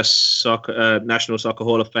 U.S. National Soccer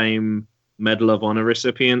Hall of Fame Medal of Honor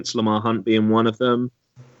recipients, Lamar Hunt being one of them.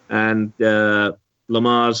 And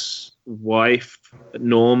Lamar's wife,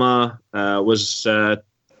 Norma,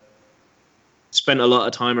 spent a lot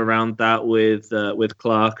of time around that with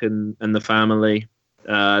Clark and the family.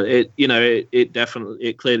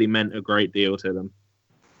 It clearly meant a great deal to them.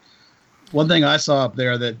 One thing I saw up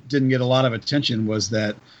there that didn't get a lot of attention was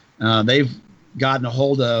that they've gotten a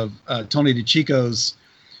hold of Tony DeCicco's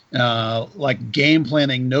game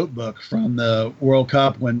planning notebook from the World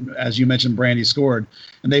Cup when, as you mentioned, Brandy scored.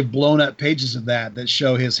 And they've blown up pages of that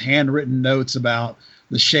show his handwritten notes about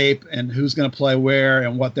the shape and who's going to play where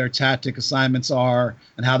and what their tactic assignments are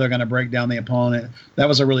and how they're going to break down the opponent. That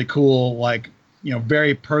was a really cool,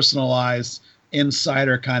 very personalized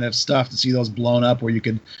insider kind of stuff to see those blown up where you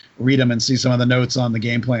could read them and see some of the notes on the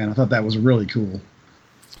game plan. I thought that was really cool.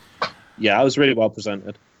 Yeah, it was really well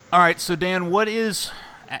presented. All right, so Dan, what is,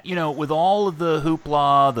 with all of the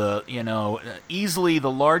hoopla, easily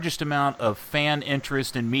the largest amount of fan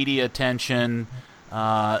interest and media attention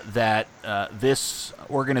that this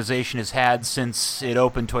organization has had since it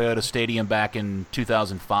opened Toyota Stadium back in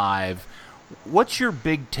 2005, what's your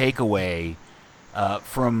big takeaway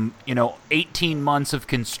from 18 months of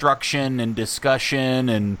construction and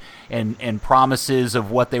discussion and promises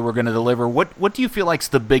of what they were going to deliver? What do you feel like's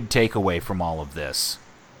the big takeaway from all of this?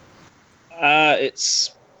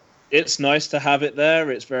 It's nice to have it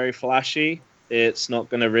there. It's very flashy. It's not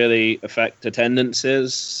going to really affect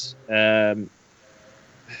attendances.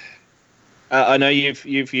 I know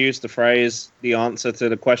you've used the phrase "the answer to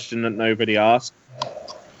the question that nobody asked."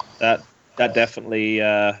 That definitely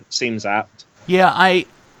seems apt. Yeah,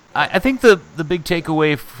 I think the big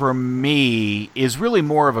takeaway for me is really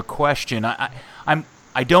more of a question.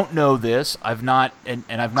 I don't know this. I've not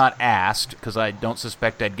I've not asked because I don't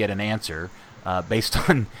suspect I'd get an answer based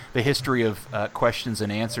on the history of questions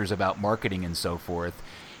and answers about marketing and so forth.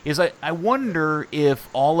 I wonder if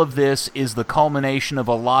all of this is the culmination of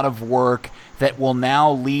a lot of work that will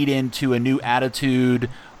now lead into a new attitude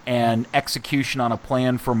and execution on a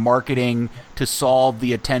plan for marketing to solve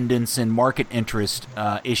the attendance and market interest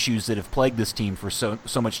issues that have plagued this team for so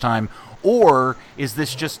much time? Or is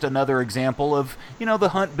this just another example of, the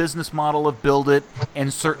Hunt business model of build it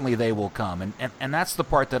and certainly they will come? And that's the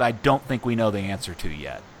part that I don't think we know the answer to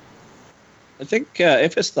yet. I think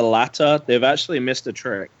if it's the latter, they've actually missed a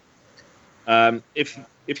trick.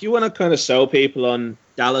 If you want to kind of sell people on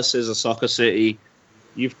Dallas is a soccer city,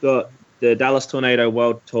 you've got the Dallas Tornado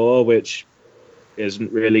World Tour, which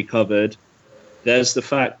isn't really covered. There's the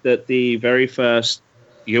fact that the very first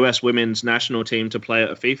U.S. women's national team to play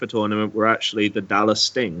at a FIFA tournament were actually the Dallas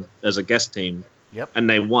Sting as a guest team. Yep. And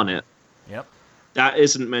they won it. Yep. That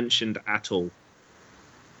isn't mentioned at all.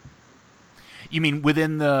 You mean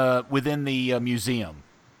within the museum?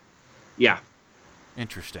 Yeah.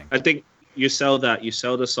 Interesting. I think you sell that. You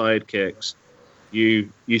sell the sidekicks.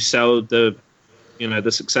 You sell the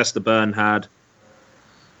success the Burn had.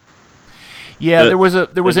 Yeah, there was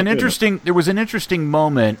an interesting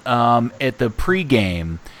moment at the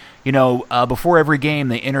pregame. Before every game,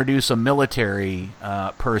 they introduce a military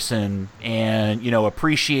person and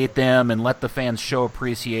appreciate them and let the fans show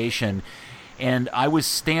appreciation. And I was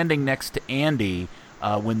standing next to Andy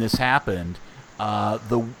when this happened.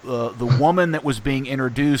 The woman that was being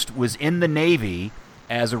introduced was in the Navy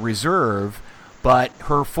as a reserve, but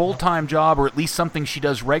her full-time job, or at least something she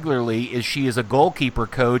does regularly, is she is a goalkeeper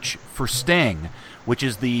coach for Sting, which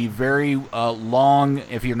is the very long,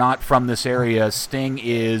 if you're not from this area, Sting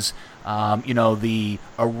is, the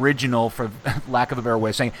original, for lack of a better way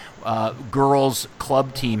of saying, girls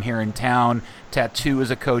club team here in town. Tattoo is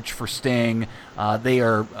a coach for Sting.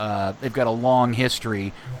 They've got a long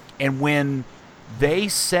history. And when they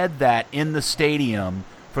said that in the stadium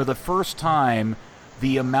for the first time,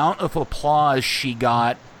 the amount of applause she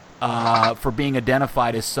got for being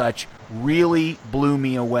identified as such really blew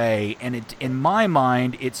me away. And in my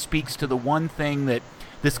mind, it speaks to the one thing that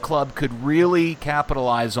this club could really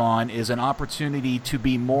capitalize on is an opportunity to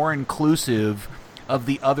be more inclusive of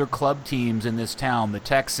the other club teams in this town, the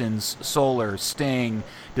Texans, Solar, Sting,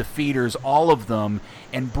 Defeaters, all of them,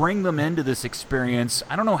 and bring them into this experience.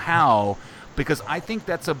 I don't know how, because I think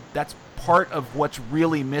that's part of what's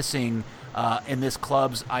really missing in this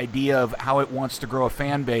club's idea of how it wants to grow a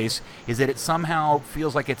fan base, is that it somehow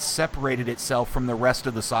feels like it's separated itself from the rest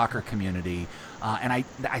of the soccer community. And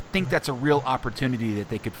I think that's a real opportunity that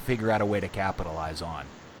they could figure out a way to capitalize on.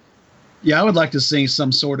 Yeah, I would like to see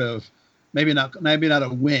some sort of, maybe not a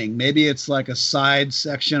wing, maybe it's like a side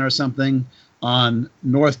section or something on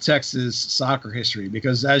North Texas soccer history,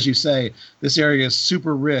 because as you say, this area is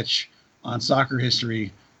super rich on soccer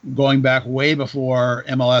history, going back way before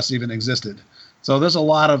MLS even existed. So there's a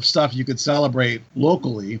lot of stuff you could celebrate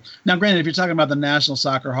locally. Now, granted, if you're talking about the National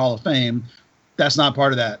Soccer Hall of Fame, that's not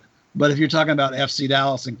part of that. But if you're talking about FC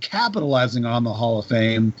Dallas and capitalizing on the Hall of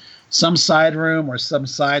Fame, some side room or some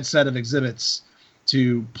side set of exhibits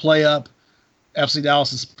to play up FC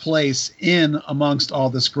Dallas's place in amongst all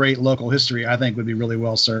this great local history, I think would be really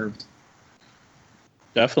well served.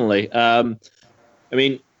 Definitely.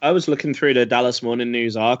 I was looking through the Dallas Morning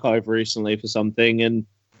News archive recently for something, and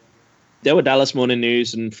there were Dallas Morning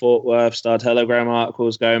News and Fort Worth Star-Telegram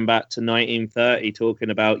articles going back to 1930 talking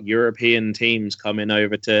about European teams coming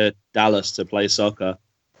over to Dallas to play soccer.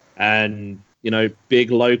 And, big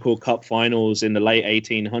local cup finals in the late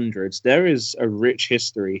 1800s. There is a rich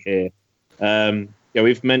history here.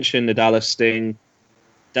 We've mentioned the Dallas Sting.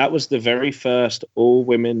 That was the very first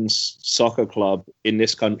all-women's soccer club in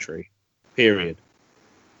this country, period.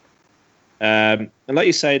 And like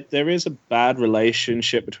you said, there is a bad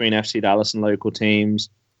relationship between FC Dallas and local teams,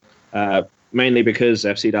 mainly because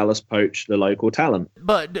FC Dallas poached the local talent.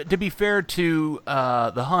 But to be fair to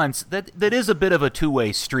the Hunts, that is a bit of a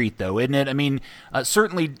two-way street, though, isn't it? I mean,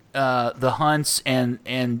 certainly the Hunts and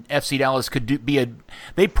FC Dallas could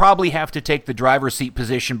they probably have to take the driver's seat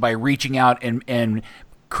position by reaching out and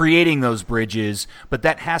creating those bridges, but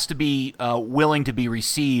that has to be willing to be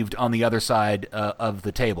received on the other side of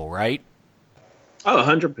the table, right? Oh,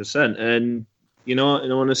 100%. And, in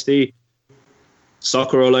honesty,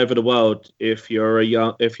 soccer all over the world, if you're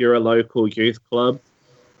a local youth club,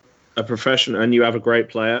 a professional, and you have a great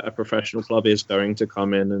player, a professional club is going to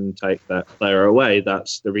come in and take that player away.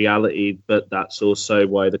 That's the reality, but that's also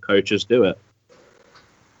why the coaches do it.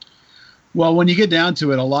 Well, when you get down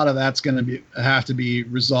to it, a lot of that's going to have to be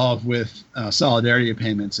resolved with solidarity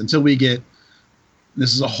payments until we get,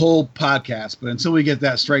 this is a whole podcast, but until we get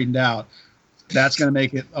that straightened out, that's going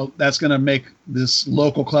to make this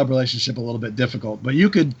local club relationship a little bit difficult. But you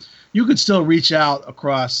could still reach out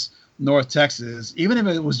across North Texas, even if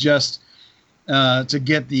it was just to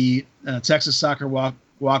get the Texas Soccer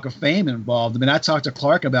Walk of Fame involved. I mean, I talked to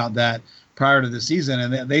Clark about that prior to the season,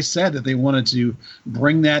 and they said that they wanted to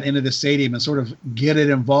bring that into the stadium and sort of get it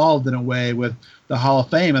involved in a way with the Hall of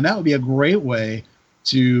Fame. And that would be a great way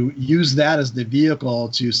to use that as the vehicle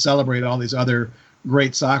to celebrate all these other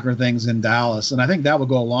great soccer things in Dallas. And I think that would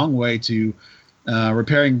go a long way to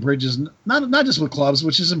repairing bridges, not just with clubs,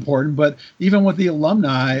 which is important, but even with the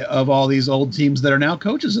alumni of all these old teams that are now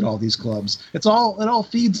coaches at all these clubs. It all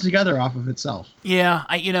feeds together off of itself. Yeah,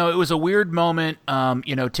 it was a weird moment.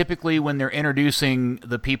 Typically when they're introducing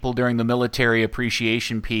the people during the military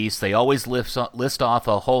appreciation piece, they always list off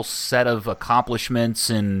a whole set of accomplishments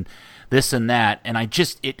and this and that, and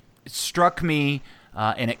it struck me.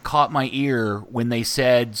 And it caught my ear when they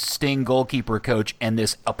said Sting goalkeeper coach, and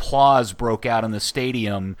this applause broke out in the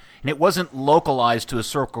stadium. And it wasn't localized to a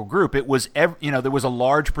circle group. It was, there was a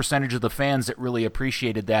large percentage of the fans that really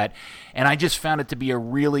appreciated that. And I just found it to be a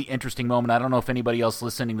really interesting moment. I don't know if anybody else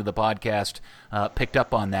listening to the podcast picked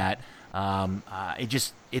up on that.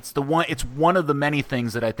 It's one of the many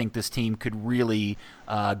things that I think this team could really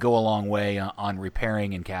go a long way on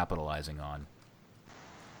repairing and capitalizing on.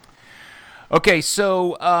 Okay,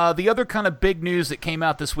 so the other kind of big news that came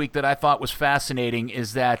out this week that I thought was fascinating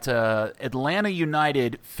is that Atlanta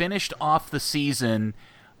United finished off the season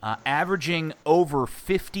averaging over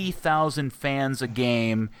 50,000 fans a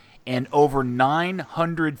game and over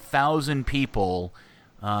 900,000 people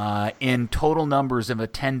in total numbers of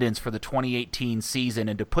attendance for the 2018 season.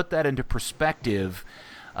 And to put that into perspective,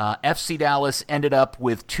 FC Dallas ended up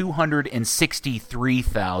with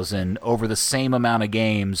 263,000 over the same amount of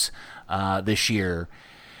games this year.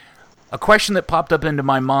 A question that popped up into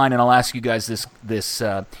my mind, and I'll ask you guys this: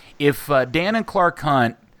 if Dan and Clark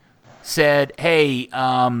Hunt said, "Hey,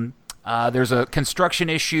 there's a construction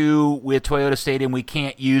issue with Toyota Stadium, we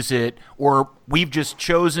can't use it," or we've just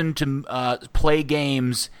chosen to play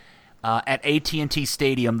games at AT&T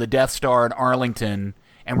Stadium, the Death Star in Arlington,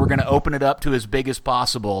 and we're going to open it up to as big as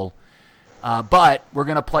possible. But we're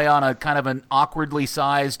going to play on a kind of an awkwardly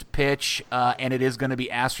sized pitch, and it is going to be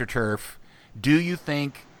AstroTurf. Do you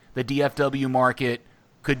think the DFW market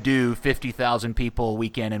could do 50,000 people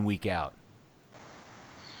week in and week out?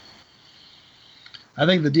 I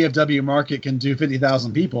think the DFW market can do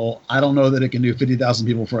 50,000 people. I don't know that it can do 50,000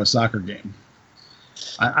 people for a soccer game.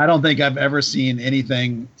 I don't think I've ever seen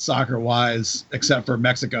anything soccer-wise except for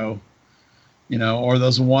Mexico, or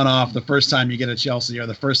those one-off, the first time you get a Chelsea or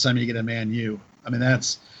the first time you get a Man U. I mean,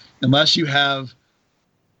 that's, unless you have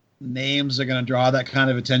names that are going to draw that kind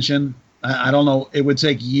of attention, I don't know. It would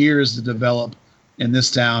take years to develop in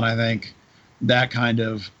this town, I think, that kind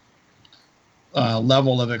of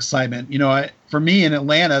level of excitement. For me in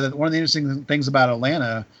Atlanta, one of the interesting things about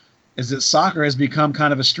Atlanta is that soccer has become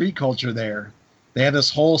kind of a street culture there. They have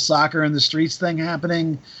this whole soccer in the streets thing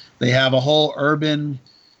happening. They have a whole urban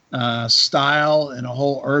style and a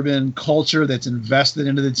whole urban culture that's invested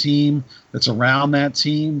into the team, that's around that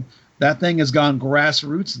team. That thing has gone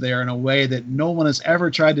grassroots there in a way that no one has ever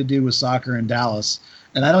tried to do with soccer in Dallas.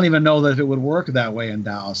 And I don't even know that if it would work that way in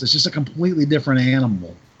Dallas. It's just a completely different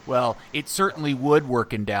animal. Well, it certainly would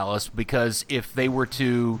work in Dallas because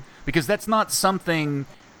because that's not something,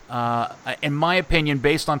 in my opinion,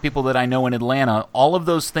 based on people that I know in Atlanta, all of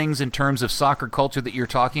those things in terms of soccer culture that you're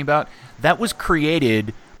talking about, that was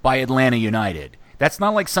created by Atlanta United. That's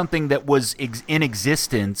not like something that was in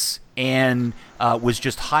existence and was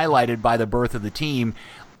just highlighted by the birth of the team.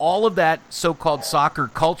 All of that so-called soccer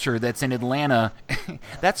culture that's in Atlanta,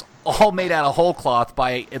 that's all made out of whole cloth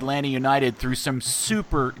by Atlanta United through some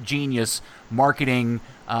super genius marketing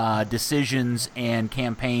decisions and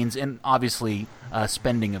campaigns, and obviously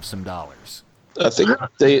spending of some dollars. I think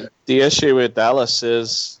the issue with Dallas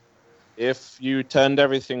is if you turned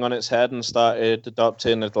everything on its head and started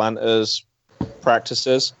adopting Atlanta's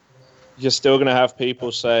practices, you're still going to have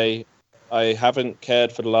people say, I haven't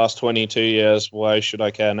cared for the last 22 years. Why should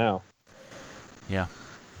I care now? Yeah.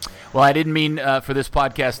 Well, I didn't mean for this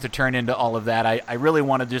podcast to turn into all of that. I really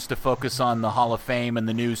wanted just to focus on the Hall of Fame and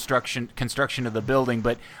the new construction of the building.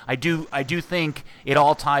 But I do think it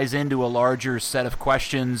all ties into a larger set of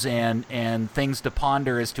questions and things to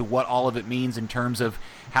ponder as to what all of it means in terms of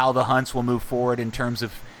how the Hunts will move forward in terms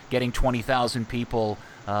of getting 20,000 people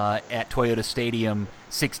at Toyota Stadium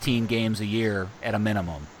 16 games a year at a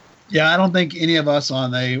minimum. Yeah, I don't think any of us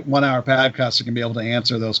on a 1 hour podcast are going to be able to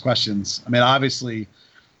answer those questions. I mean, obviously,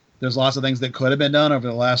 there's lots of things that could have been done over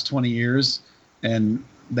the last 20 years, and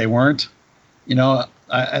they weren't.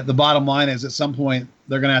 The bottom line is at some point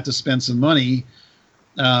they're going to have to spend some money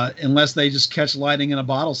unless they just catch lightning in a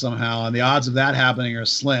bottle somehow, and the odds of that happening are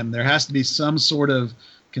slim. There has to be some sort of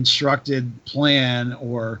constructed plan,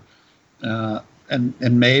 or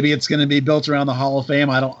and maybe it's going to be built around the Hall of Fame.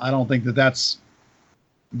 I don't think that's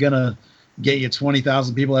going to get you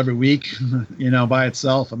 20,000 people every week, by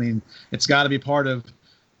itself. I mean, it's got to be part of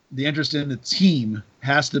the interest in the team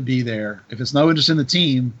has to be there. If it's no interest in the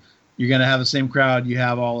team, you're going to have the same crowd you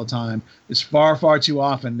have all the time. It's far, far too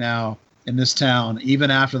often now in this town,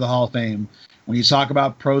 even after the Hall of Fame. When you talk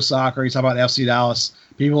about pro soccer, you talk about FC Dallas,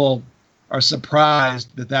 people are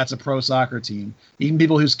surprised that that's a pro soccer team. Even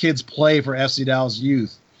people whose kids play for FC Dallas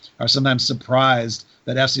Youth are sometimes surprised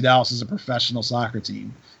that FC Dallas is a professional soccer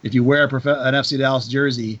team. If you wear an FC Dallas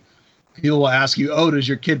jersey, people will ask you, does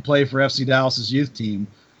your kid play for FC Dallas's youth team?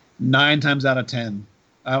 9 times out of 10.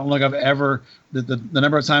 I don't think I've ever, the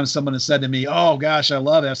number of times someone has said to me, oh gosh, I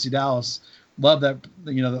love FC Dallas. Love that,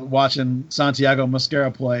 watching Santiago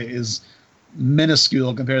Mosquera play is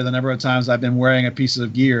minuscule compared to the number of times I've been wearing a piece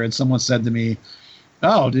of gear and someone said to me,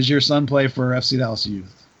 oh, does your son play for FC Dallas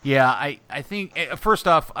Youth? Yeah, I think, first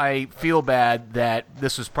off, I feel bad that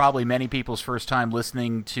this was probably many people's first time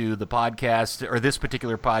listening to the podcast, or this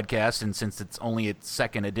particular podcast, and since it's only its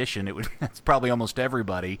second edition, it's probably almost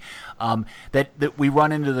everybody, that we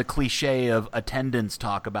run into the cliche of attendance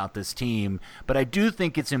talk about this team. But I do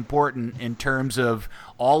think it's important in terms of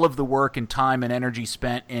all of the work and time and energy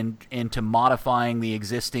spent into modifying the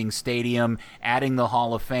existing stadium, adding the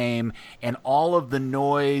Hall of Fame, and all of the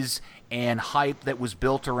noise and hype that was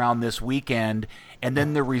built around this weekend, and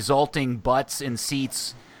then the resulting butts and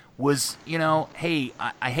seats was, hey,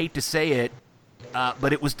 I hate to say it,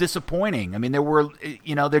 but it was disappointing. I mean, there were,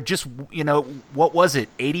 they're just, what was it,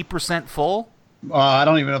 80% full? I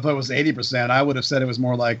don't even know if it was 80%. I would have said it was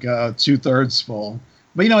more like 2/3 full.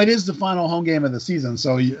 But, it is the final home game of the season,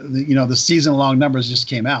 so, the season-long numbers just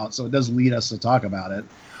came out, so it does lead us to talk about it.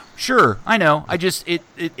 Sure, I know.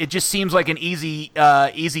 It just seems like an easy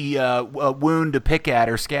wound to pick at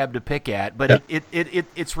or scab to pick at, but yeah.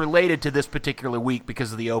 It's related to this particular week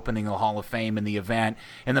because of the opening of the Hall of Fame and the event,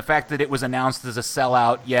 and the fact that it was announced as a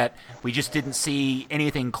sellout. Yet we just didn't see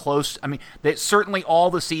anything close. I mean, certainly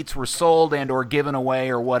all the seats were sold and or given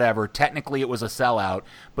away or whatever. Technically, it was a sellout,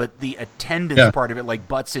 but the attendance part of it, like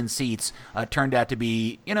butts in seats, turned out to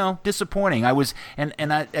be disappointing.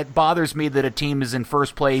 It bothers me that a team is in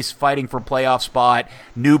first place, fighting for playoff spot,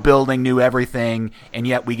 new building, new everything, and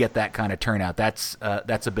yet we get that kind of turnout. That's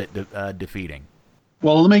a bit defeating.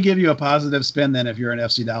 Well, let me give you a positive spin then if you're an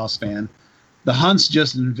FC Dallas fan. The Hunts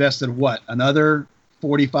just invested, another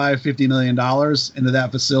 $45-50 million into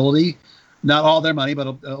that facility. Not all their money, but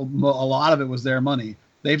a lot of it was their money.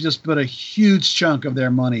 They've just put a huge chunk of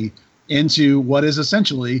their money into what is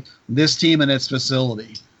essentially this team and its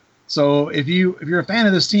facility. So if you're a fan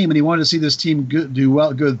of this team and you want to see this team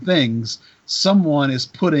do good things, someone is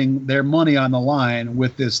putting their money on the line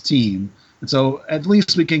with this team. And so at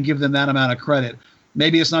least we can give them that amount of credit.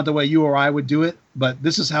 Maybe it's not the way you or I would do it, but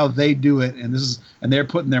this is how they do it, and they're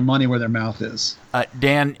putting their money where their mouth is.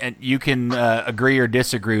 Dan, you can agree or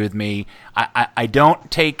disagree with me. I don't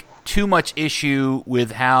take too much issue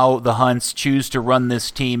with how the Hunts choose to run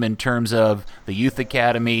this team in terms of the youth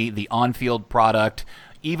academy, the on-field product,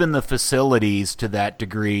 even the facilities to that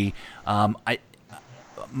degree.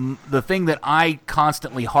 The thing that I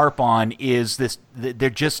constantly harp on is this: they're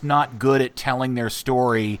just not good at telling their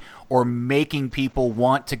story or making people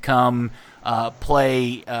want to come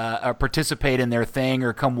play or participate in their thing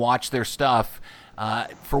or come watch their stuff.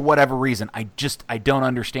 For whatever reason, I don't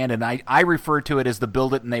understand it. And I refer to it as the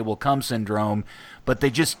build it and they will come syndrome, but they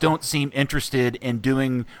just don't seem interested in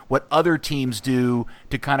doing what other teams do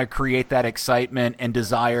to kind of create that excitement and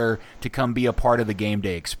desire to come be a part of the game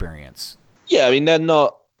day experience. Yeah, I mean, they're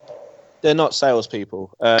not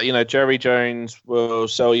salespeople. Jerry Jones will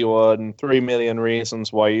sell you on 3 million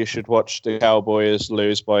reasons why you should watch the Cowboys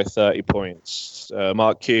lose by 30 points.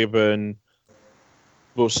 Mark Cuban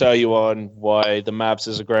will sell you on why the Mavs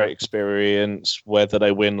is a great experience, whether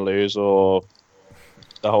they win, lose, or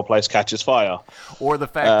the whole place catches fire. Or the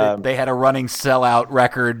fact that they had a running sellout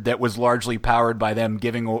record that was largely powered by them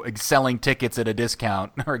selling tickets at a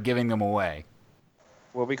discount or giving them away.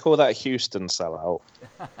 Well, we call that Houston sellout.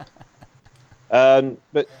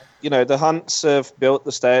 But the Hunts have built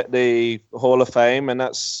the Hall of Fame, and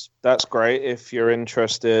that's great if you're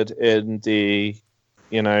interested in the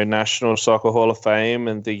National Soccer Hall of Fame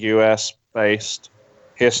and the US-based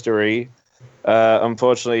history.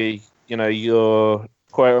 Unfortunately, your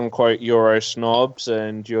quote-unquote Euro snobs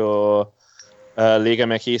and your Liga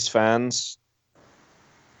MX fans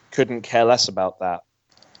couldn't care less about that.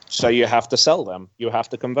 So you have to sell them. You have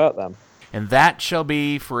to convert them. And that shall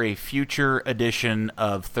be for a future edition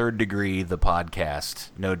of Third Degree, the podcast.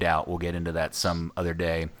 No doubt we'll get into that some other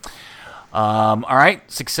day. All right,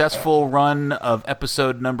 successful run of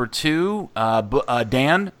episode number 2.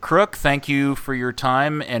 Dan Crook, thank you for your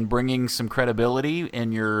time and bringing some credibility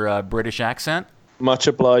in your British accent. Much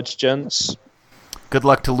obliged, gents. Good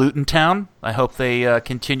luck to Luton Town. I hope they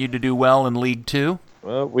continue to do well in League 2.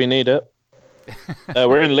 Well, we need it.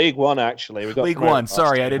 We're in League 1, actually. We got League 1.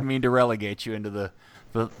 Sorry, I didn't mean to relegate you into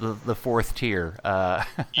the fourth tier.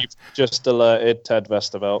 You've just alerted Ted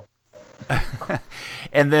Westervelt.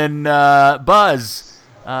 And then Buzz,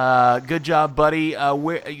 good job, buddy. Are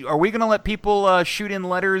we going to let people shoot in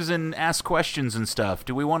letters and ask questions and stuff?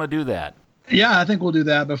 Do we want to do that? Yeah, I think we'll do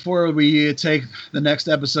that. Before we take the next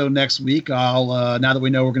episode next week, I'll now that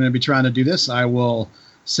we know we're going to be trying to do this, I will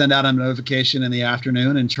send out a notification in the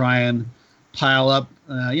afternoon and try and pile up,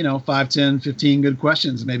 5, 10, 15 good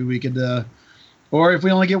questions. Maybe we could, or if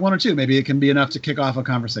we only get 1 or 2, maybe it can be enough to kick off a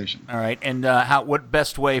conversation. All right. And what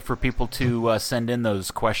best way for people to send in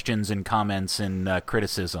those questions and comments and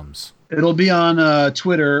criticisms? It'll be on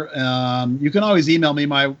Twitter. You can always email me.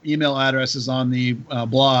 My email address is on the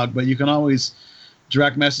blog, but you can always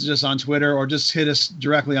direct message us on Twitter or just hit us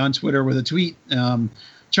directly on Twitter with a tweet.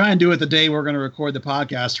 Try and do it the day we're going to record the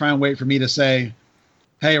podcast. Try and wait for me to say,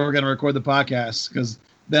 hey, we're going to record the podcast, because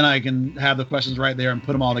then I can have the questions right there and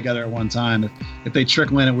put them all together at one time. If they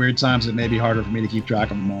trickle in at weird times, it may be harder for me to keep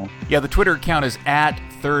track of them all. Yeah, the Twitter account is at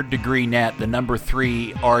Third Degree Net, the number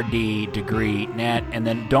 3 RD Degree Net. And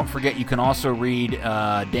then don't forget, you can also read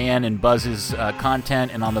Dan and Buzz's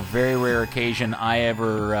content. And on the very rare occasion I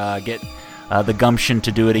ever get the gumption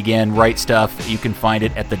to do it again, Right Stuff, you can find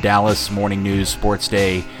it at the Dallas Morning News Sports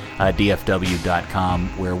Day, DFW.com,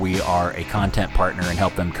 where we are a content partner and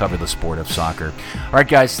help them cover the sport of soccer. All right,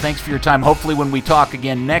 guys, thanks for your time. Hopefully when we talk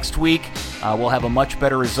again next week, we'll have a much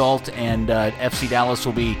better result, and FC Dallas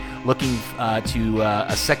will be looking to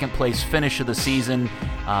a second-place finish of the season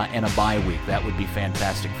and a bye week. That would be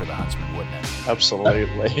fantastic for the Huntsmen, wouldn't it?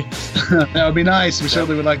 Absolutely. That would be nice. We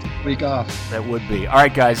certainly would like a week off. That would be. All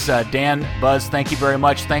right, guys. Dan, Buzz, thank you very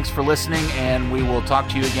much. Thanks for listening, and we will talk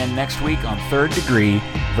to you again next week on Third Degree,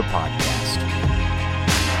 the podcast.